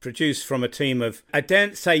 It's produced from a team of, I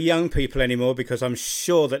daren't say young people anymore because I'm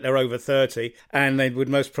sure that they're over 30 and they would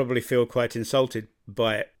most probably feel quite insulted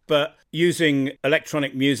by it. But using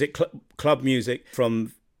electronic music, club music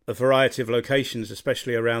from a variety of locations,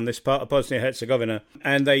 especially around this part of Bosnia-Herzegovina.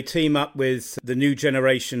 And they team up with the new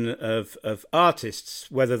generation of artists,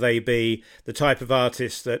 whether they be the type of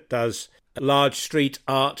artist that does large street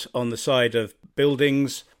art on the side of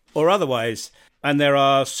buildings or otherwise. And there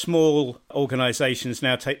are small organisations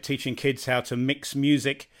now teaching kids how to mix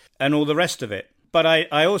music and all the rest of it. But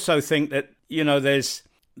I also think that,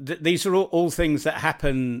 these are all things that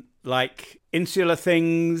happen, like insular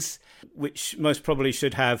things, which most probably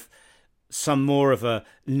should have some more of a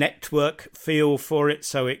network feel for it,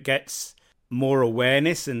 so it gets more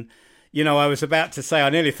awareness. And, I was about to say, I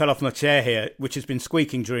nearly fell off my chair here, which has been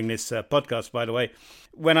squeaking during this podcast, by the way,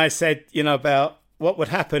 when I said, about what would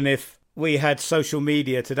happen if we had social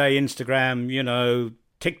media today, Instagram,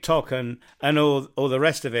 TikTok and all the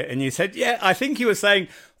rest of it. And you said, yeah, I think you were saying,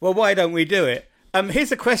 well, why don't we do it?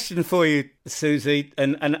 Here's a question for you, Susie,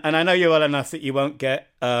 and I know you well enough that you won't get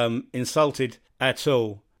insulted at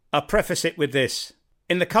all. I'll preface it with this.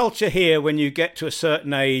 In the culture here, when you get to a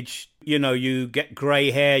certain age, you know, you get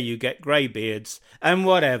grey hair, you get grey beards and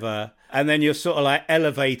whatever. And then you're sort of like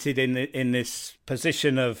elevated in this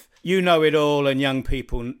position of you know it all and young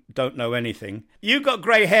people don't know anything. You've got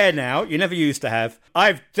grey hair now, you never used to have.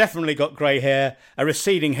 I've definitely got grey hair, a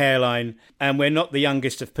receding hairline, and we're not the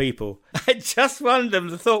youngest of people. I just wondered,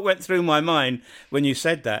 the thought went through my mind when you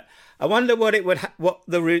said that. I wonder what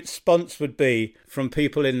the response would be from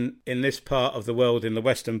people in this part of the world, in the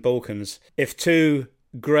Western Balkans, if two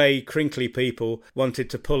grey, crinkly people wanted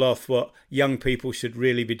to pull off what young people should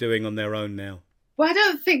really be doing on their own now. Well, I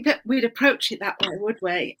don't think that we'd approach it that way, would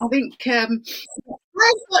we? I think I've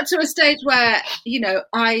got to a stage where, you know,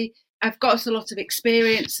 I've got a lot of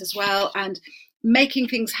experience as well, and making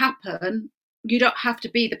things happen, you don't have to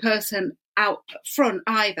be the person out front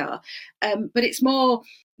either. But it's more,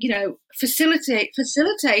 you know,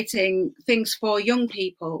 facilitating things for young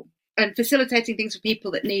people and facilitating things for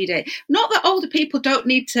people that need it. Not that older people don't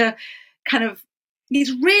need to kind of,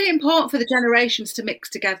 it's really important for the generations to mix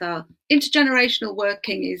together. Intergenerational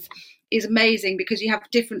working is amazing because you have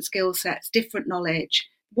different skill sets, different knowledge.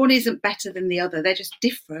 One isn't better than the other. They're just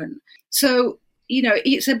different. So, you know,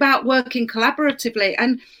 it's about working collaboratively.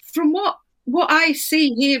 And from what I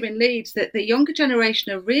see here in Leeds, that the younger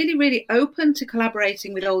generation are really, really open to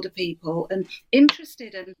collaborating with older people and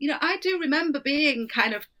interested. And, you know, I do remember being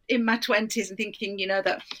kind of in my 20s and thinking, you know,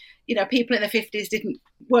 that, you know, people in their 50s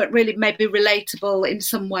weren't really maybe relatable in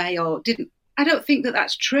some way or didn't. I don't think that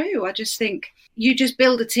that's true. I just think you just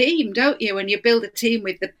build a team, don't you? And you build a team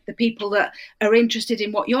with the people that are interested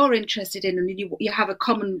in what you're interested in, and you have a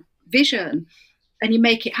common vision and you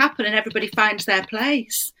make it happen and everybody finds their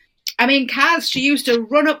place. I mean, Kaz, she used to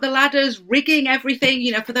run up the ladders, rigging everything,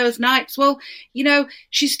 you know, for those nights. Well, you know,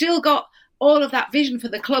 she's still got all of that vision for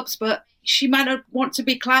the clubs, but she might not want to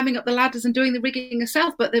be climbing up the ladders and doing the rigging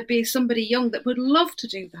herself, but there'd be somebody young that would love to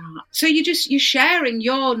do that. So you're sharing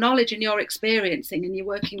your knowledge and your experiencing, and you're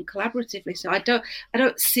working collaboratively. So I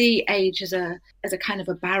don't see age as a kind of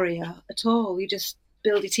a barrier at all. You just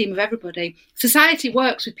build a team of everybody. Society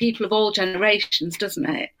works with people of all generations, doesn't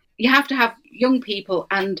it? You have to have young people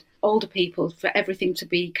and older people for everything to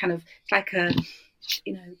be kind of like a,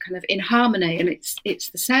 you know, kind of in harmony, and it's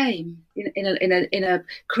the same in a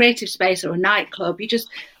creative space or a nightclub.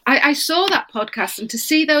 I saw that podcast, and to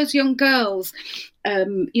see those young girls,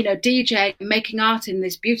 you know, DJ making art in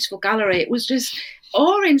this beautiful gallery, it was just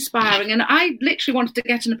awe-inspiring. And I literally wanted to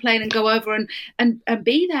get on a plane and go over and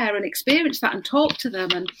be there and experience that and talk to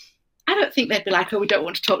them. And I don't think they'd be like, oh, we don't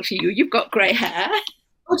want to talk to you, you've got grey hair.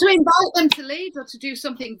 Or to invite them to Leeds, or to do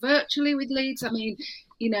something virtually with Leeds. I mean,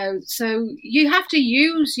 you know, so you have to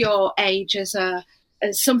use your age as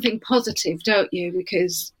something positive, don't you?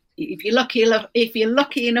 Because if you're lucky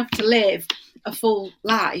enough to live a full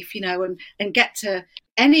life, you know, and get to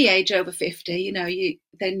any age over 50, you know, you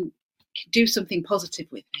then do something positive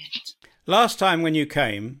with it. Last time when you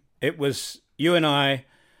came, it was you and I.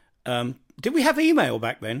 Did we have email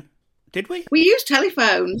back then? Did we? We used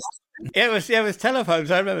telephones. Yeah, it was telephones.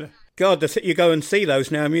 I remember. God, you go and see those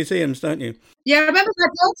now in museums, don't you? Yeah, I remember my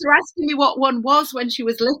daughter asking me what one was when she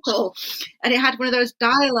was little, and it had one of those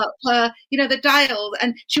dial-up, you know, the dial,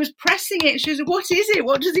 and she was pressing it. And she was, "What is it?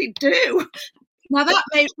 What does it do?" Now that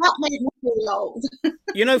made me feel old.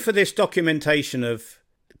 You know, for this documentation of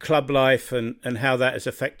club life and how that has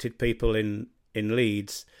affected people in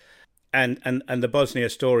Leeds, and the Bosnia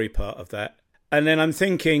story part of that, and then I'm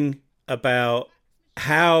thinking about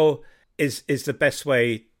how is the best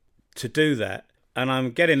way to do that. And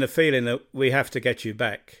I'm getting the feeling that we have to get you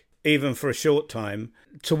back, even for a short time,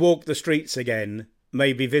 to walk the streets again,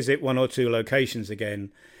 maybe visit one or two locations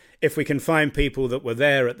again, if we can find people that were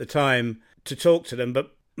there at the time to talk to them,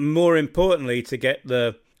 but more importantly, to get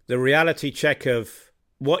the reality check of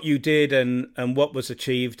what you did and what was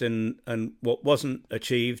achieved and what wasn't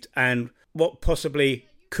achieved and what possibly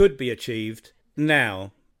could be achieved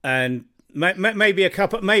now. And maybe a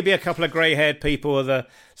couple of grey-haired people are the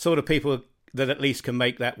sort of people that at least can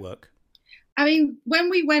make that work. I mean, when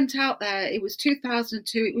we went out there, it was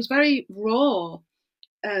 2002. It was very raw.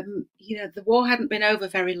 You know, the war hadn't been over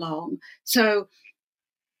very long. So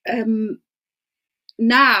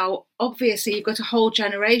now, obviously, you've got a whole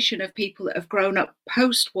generation of people that have grown up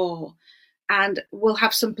post-war and will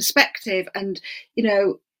have some perspective. And, you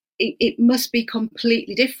know, it must be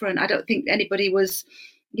completely different. I don't think anybody was...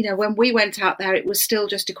 You know, when we went out there, it was still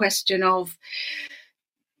just a question of,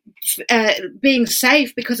 being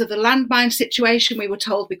safe because of the landmine situation. We were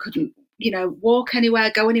told we couldn't, walk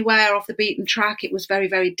anywhere, go anywhere off the beaten track. It was very,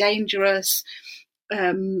 very dangerous.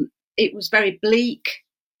 It was very bleak.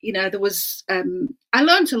 There was. I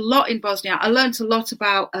learned a lot in Bosnia. I learned a lot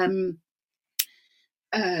about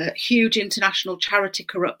huge international charity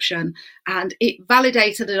corruption, and it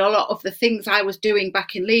validated a lot of the things I was doing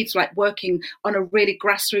back in Leeds, like working on a really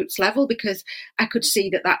grassroots level, because I could see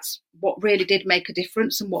that that's what really did make a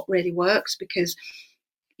difference and what really works, because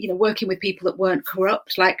working with people that weren't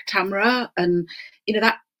corrupt, like Tamara, and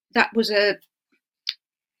that was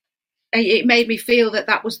it made me feel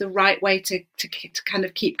that was the right way to kind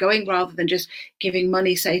of keep going, rather than just giving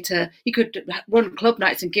money, you could run club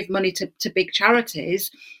nights and give money to big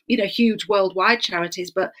charities, huge worldwide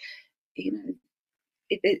charities, but,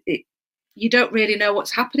 you don't really know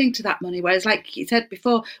what's happening to that money. Whereas, like you said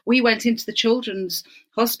before, we went into the children's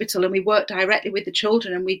hospital and we worked directly with the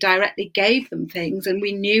children and we directly gave them things, and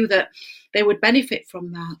we knew that they would benefit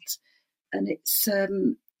from that. And it's,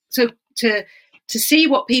 so to see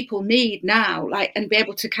what people need now, and be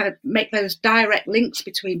able to kind of make those direct links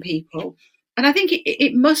between people. And I think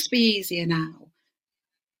it must be easier now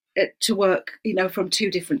to work, from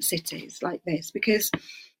two different cities like this, because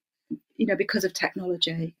of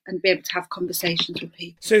technology, and be able to have conversations with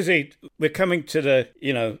people. Susie, we're coming to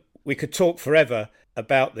we could talk forever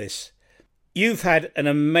about this. You've had an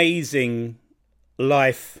amazing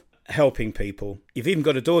life helping people. You've even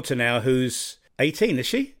got a daughter now who's 18, is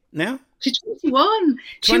she now? She's 21.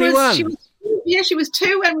 21? She was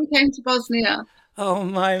 2 when we came to Bosnia. Oh,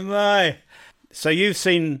 my. So you've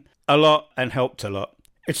seen a lot and helped a lot.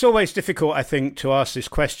 It's always difficult, I think, to ask this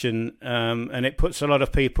question, and it puts a lot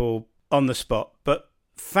of people on the spot. But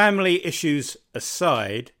family issues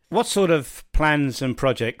aside, what sort of plans and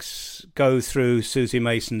projects go through Susie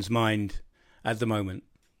Mason's mind at the moment?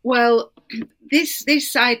 Well,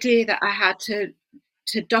 this idea that I had to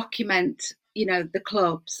document the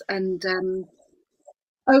clubs, and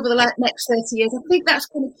over the next 30 years, I think that's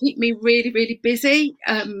going to keep me really, really busy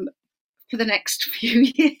for the next few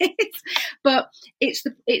years. But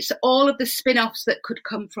it's all of the spin-offs that could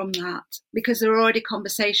come from that, because there are already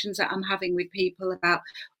conversations that I'm having with people about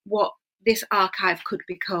what this archive could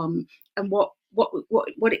become, and what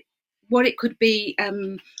it could be,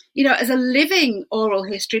 as a living oral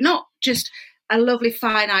history, not just a lovely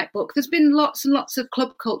finite book. There's been lots and lots of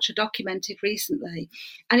club culture documented recently,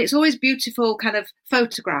 and it's always beautiful kind of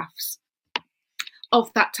photographs of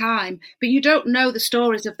that time, but you don't know the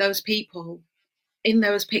stories of those people in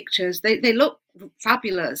those pictures. They look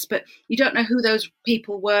fabulous, but you don't know who those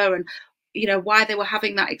people were, and why they were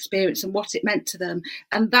having that experience and what it meant to them.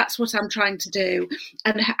 And that's what I'm trying to do,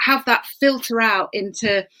 and have that filter out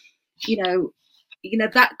into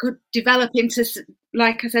that could develop into,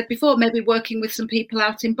 like I said before, maybe working with some people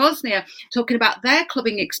out in Bosnia, talking about their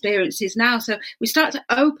clubbing experiences now. So we start to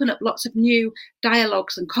open up lots of new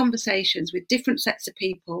dialogues and conversations with different sets of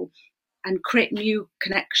people, and create new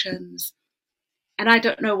connections. And I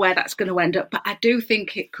don't know where that's going to end up, but I do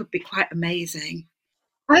think it could be quite amazing.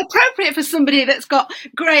 And appropriate for somebody that's got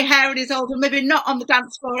grey hair and is older, maybe not on the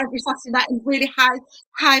dance floor every Saturday night in really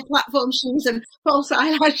high platform shoes and false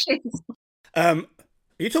eyelashes. Are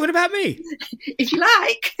you talking about me? If you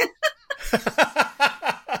like.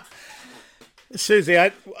 Susie,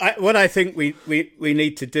 what I think we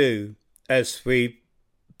need to do as we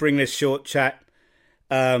bring this short chat,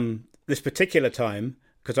 this particular time,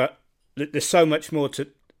 because there's so much more to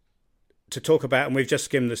talk about, and we've just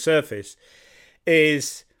skimmed the surface,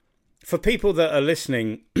 is for people that are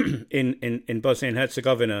listening in Bosnia and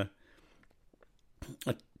Herzegovina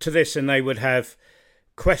to this, and they would have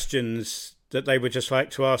questions that they would just like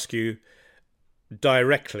to ask you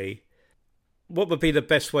directly, what would be the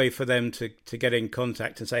best way for them to get in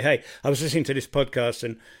contact and say, hey, I was listening to this podcast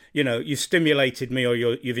and, you stimulated me, or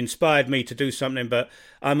you've inspired me to do something, but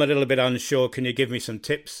I'm a little bit unsure. Can you give me some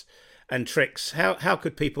tips and tricks? How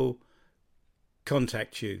could people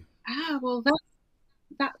contact you? Well,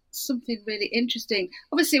 that's something really interesting.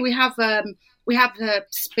 Obviously, we have the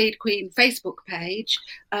SpeedQueen Facebook page,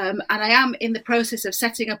 and I am in the process of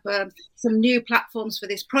setting up some new platforms for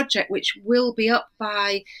this project, which will be up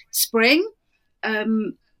by spring.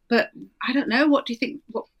 But I don't know. What do you think?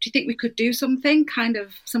 What do you think we could do? Some kind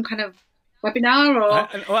of webinar, or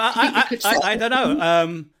I don't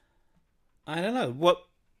know. I don't know. What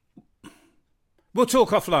we'll talk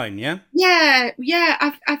offline. Yeah.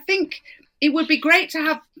 I think it would be great to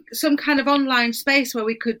have some kind of online space where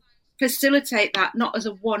we could facilitate that, not as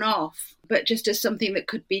a one-off, but just as something that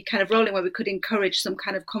could be kind of rolling, where we could encourage some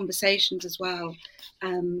kind of conversations as well.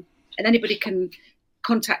 And anybody can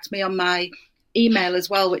contact me on my email as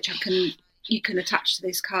well, which you can attach to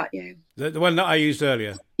this, can't you? The one that I used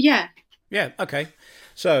earlier. Yeah. Yeah. Okay.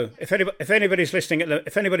 So if anybody's listening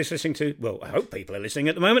to, well, I hope people are listening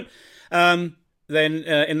at the moment. Then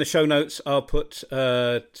in the show notes, I'll put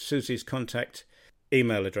Susie's contact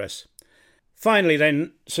email address. Finally,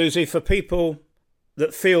 then, Susie, for people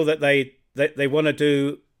that feel that they want to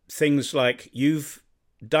do things like you've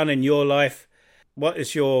done in your life, what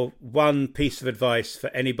is your one piece of advice for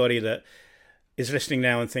anybody that is listening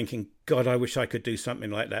now and thinking, God, I wish I could do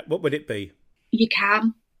something like that? What would it be? You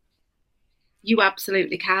can. You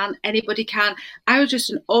absolutely can. Anybody can. I was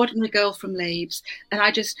just an ordinary girl from Leeds, and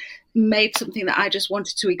I just made something that I just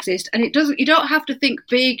wanted to exist. And you don't have to think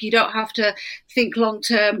big. You don't have to think long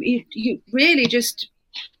term. You really just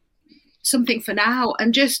something for now,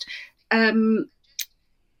 and just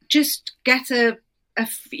get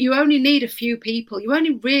you only need a few people. You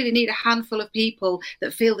only really need a handful of people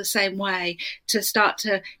that feel the same way to start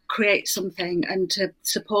to create something and to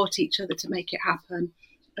support each other to make it happen.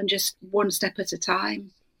 And just one step at a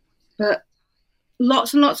time. But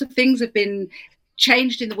lots and lots of things have been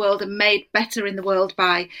changed in the world and made better in the world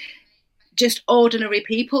by just ordinary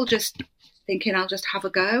people just thinking, I'll just have a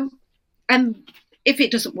go. And if it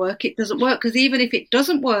doesn't work, it doesn't work. Because even if it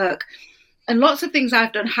doesn't work, and lots of things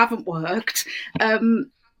I've done haven't worked,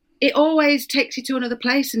 it always takes you to another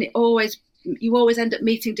place, and you always end up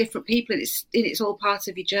meeting different people, and it's all part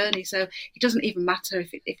of your journey. So it doesn't even matter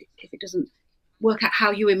if it doesn't work out how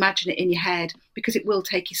you imagine it in your head, because it will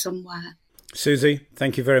take you somewhere. Susie,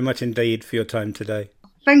 thank you very much indeed for your time today.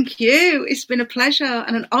 Thank you. It's been a pleasure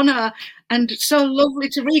and an honour, and so lovely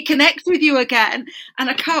to reconnect with you again. And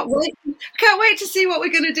I can't wait to see what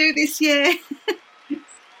we're going to do this year.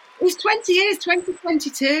 It's 20 years,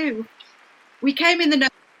 2022. We came in the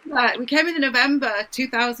November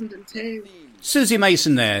 2002. Susie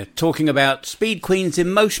Mason there, talking about SpeedQueen's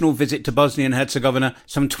emotional visit to Bosnia and Herzegovina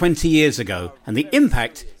some 20 years ago and the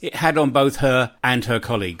impact it had on both her and her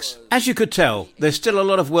colleagues. As you could tell, there's still a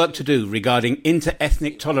lot of work to do regarding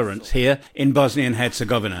inter-ethnic tolerance here in Bosnia and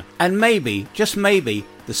Herzegovina. And maybe, just maybe,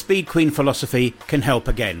 the SpeedQueen philosophy can help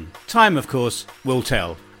again. Time, of course, will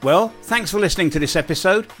tell. Well, thanks for listening to this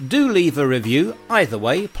episode. Do leave a review, either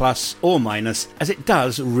way, plus or minus, as it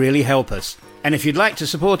does really help us. And if you'd like to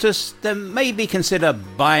support us, then maybe consider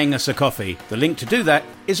buying us a coffee. The link to do that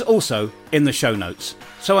is also in the show notes.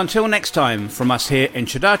 So until next time, from us here in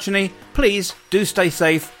Shadachini, please do stay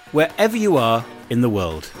safe wherever you are in the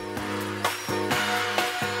world.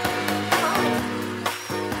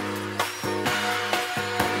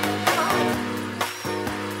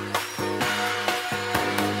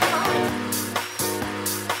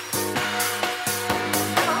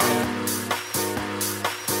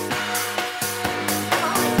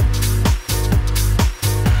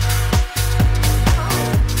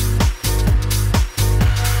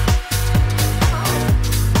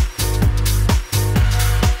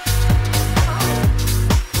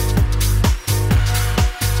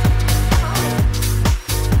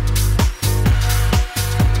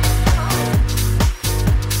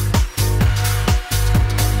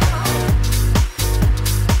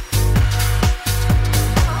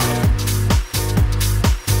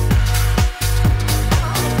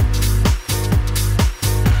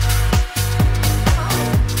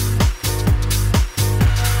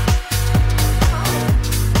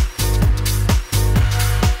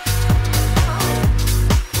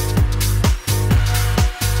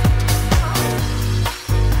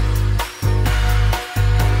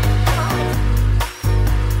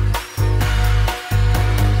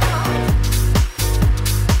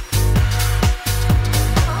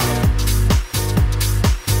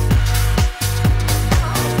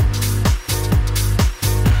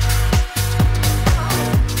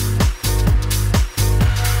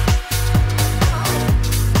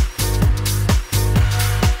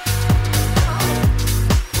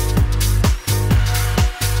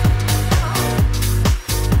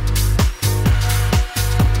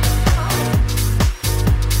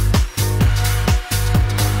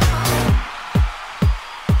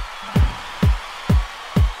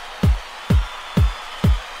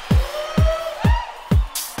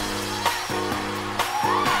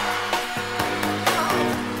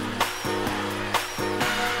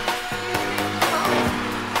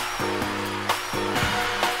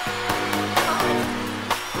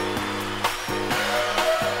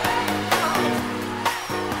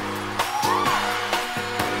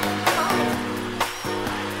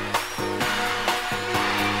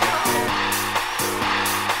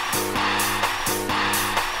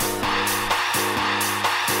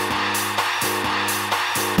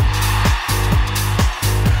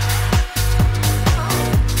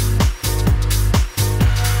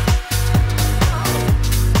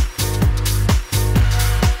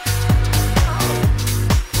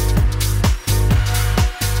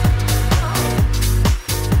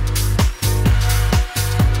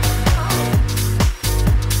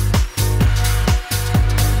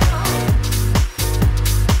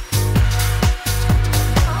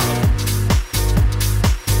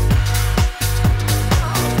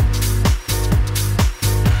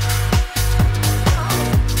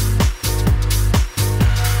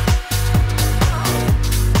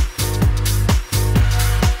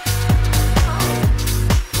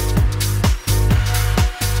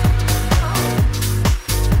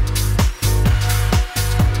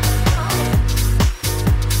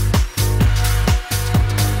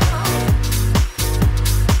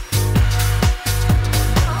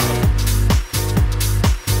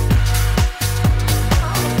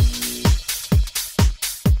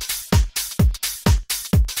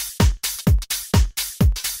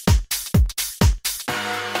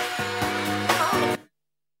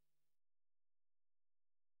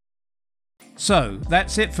 So,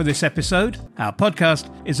 that's it for this episode. Our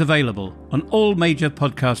podcast is available on all major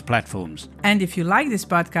podcast platforms. And if you like this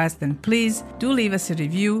podcast, then please do leave us a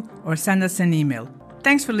review or send us an email.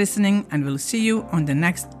 Thanks for listening, and we'll see you on the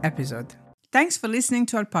next episode. Thanks for listening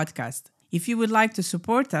to our podcast. If you would like to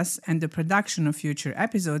support us and the production of future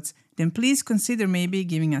episodes, then please consider maybe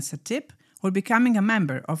giving us a tip or becoming a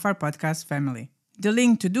member of our podcast family. The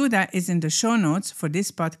link to do that is in the show notes for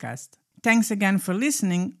this podcast. Thanks again for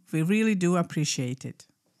listening. We really do appreciate it.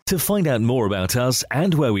 To find out more about us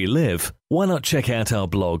and where we live, why not check out our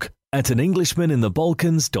blog at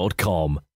anenglishmaninthebalkans.com.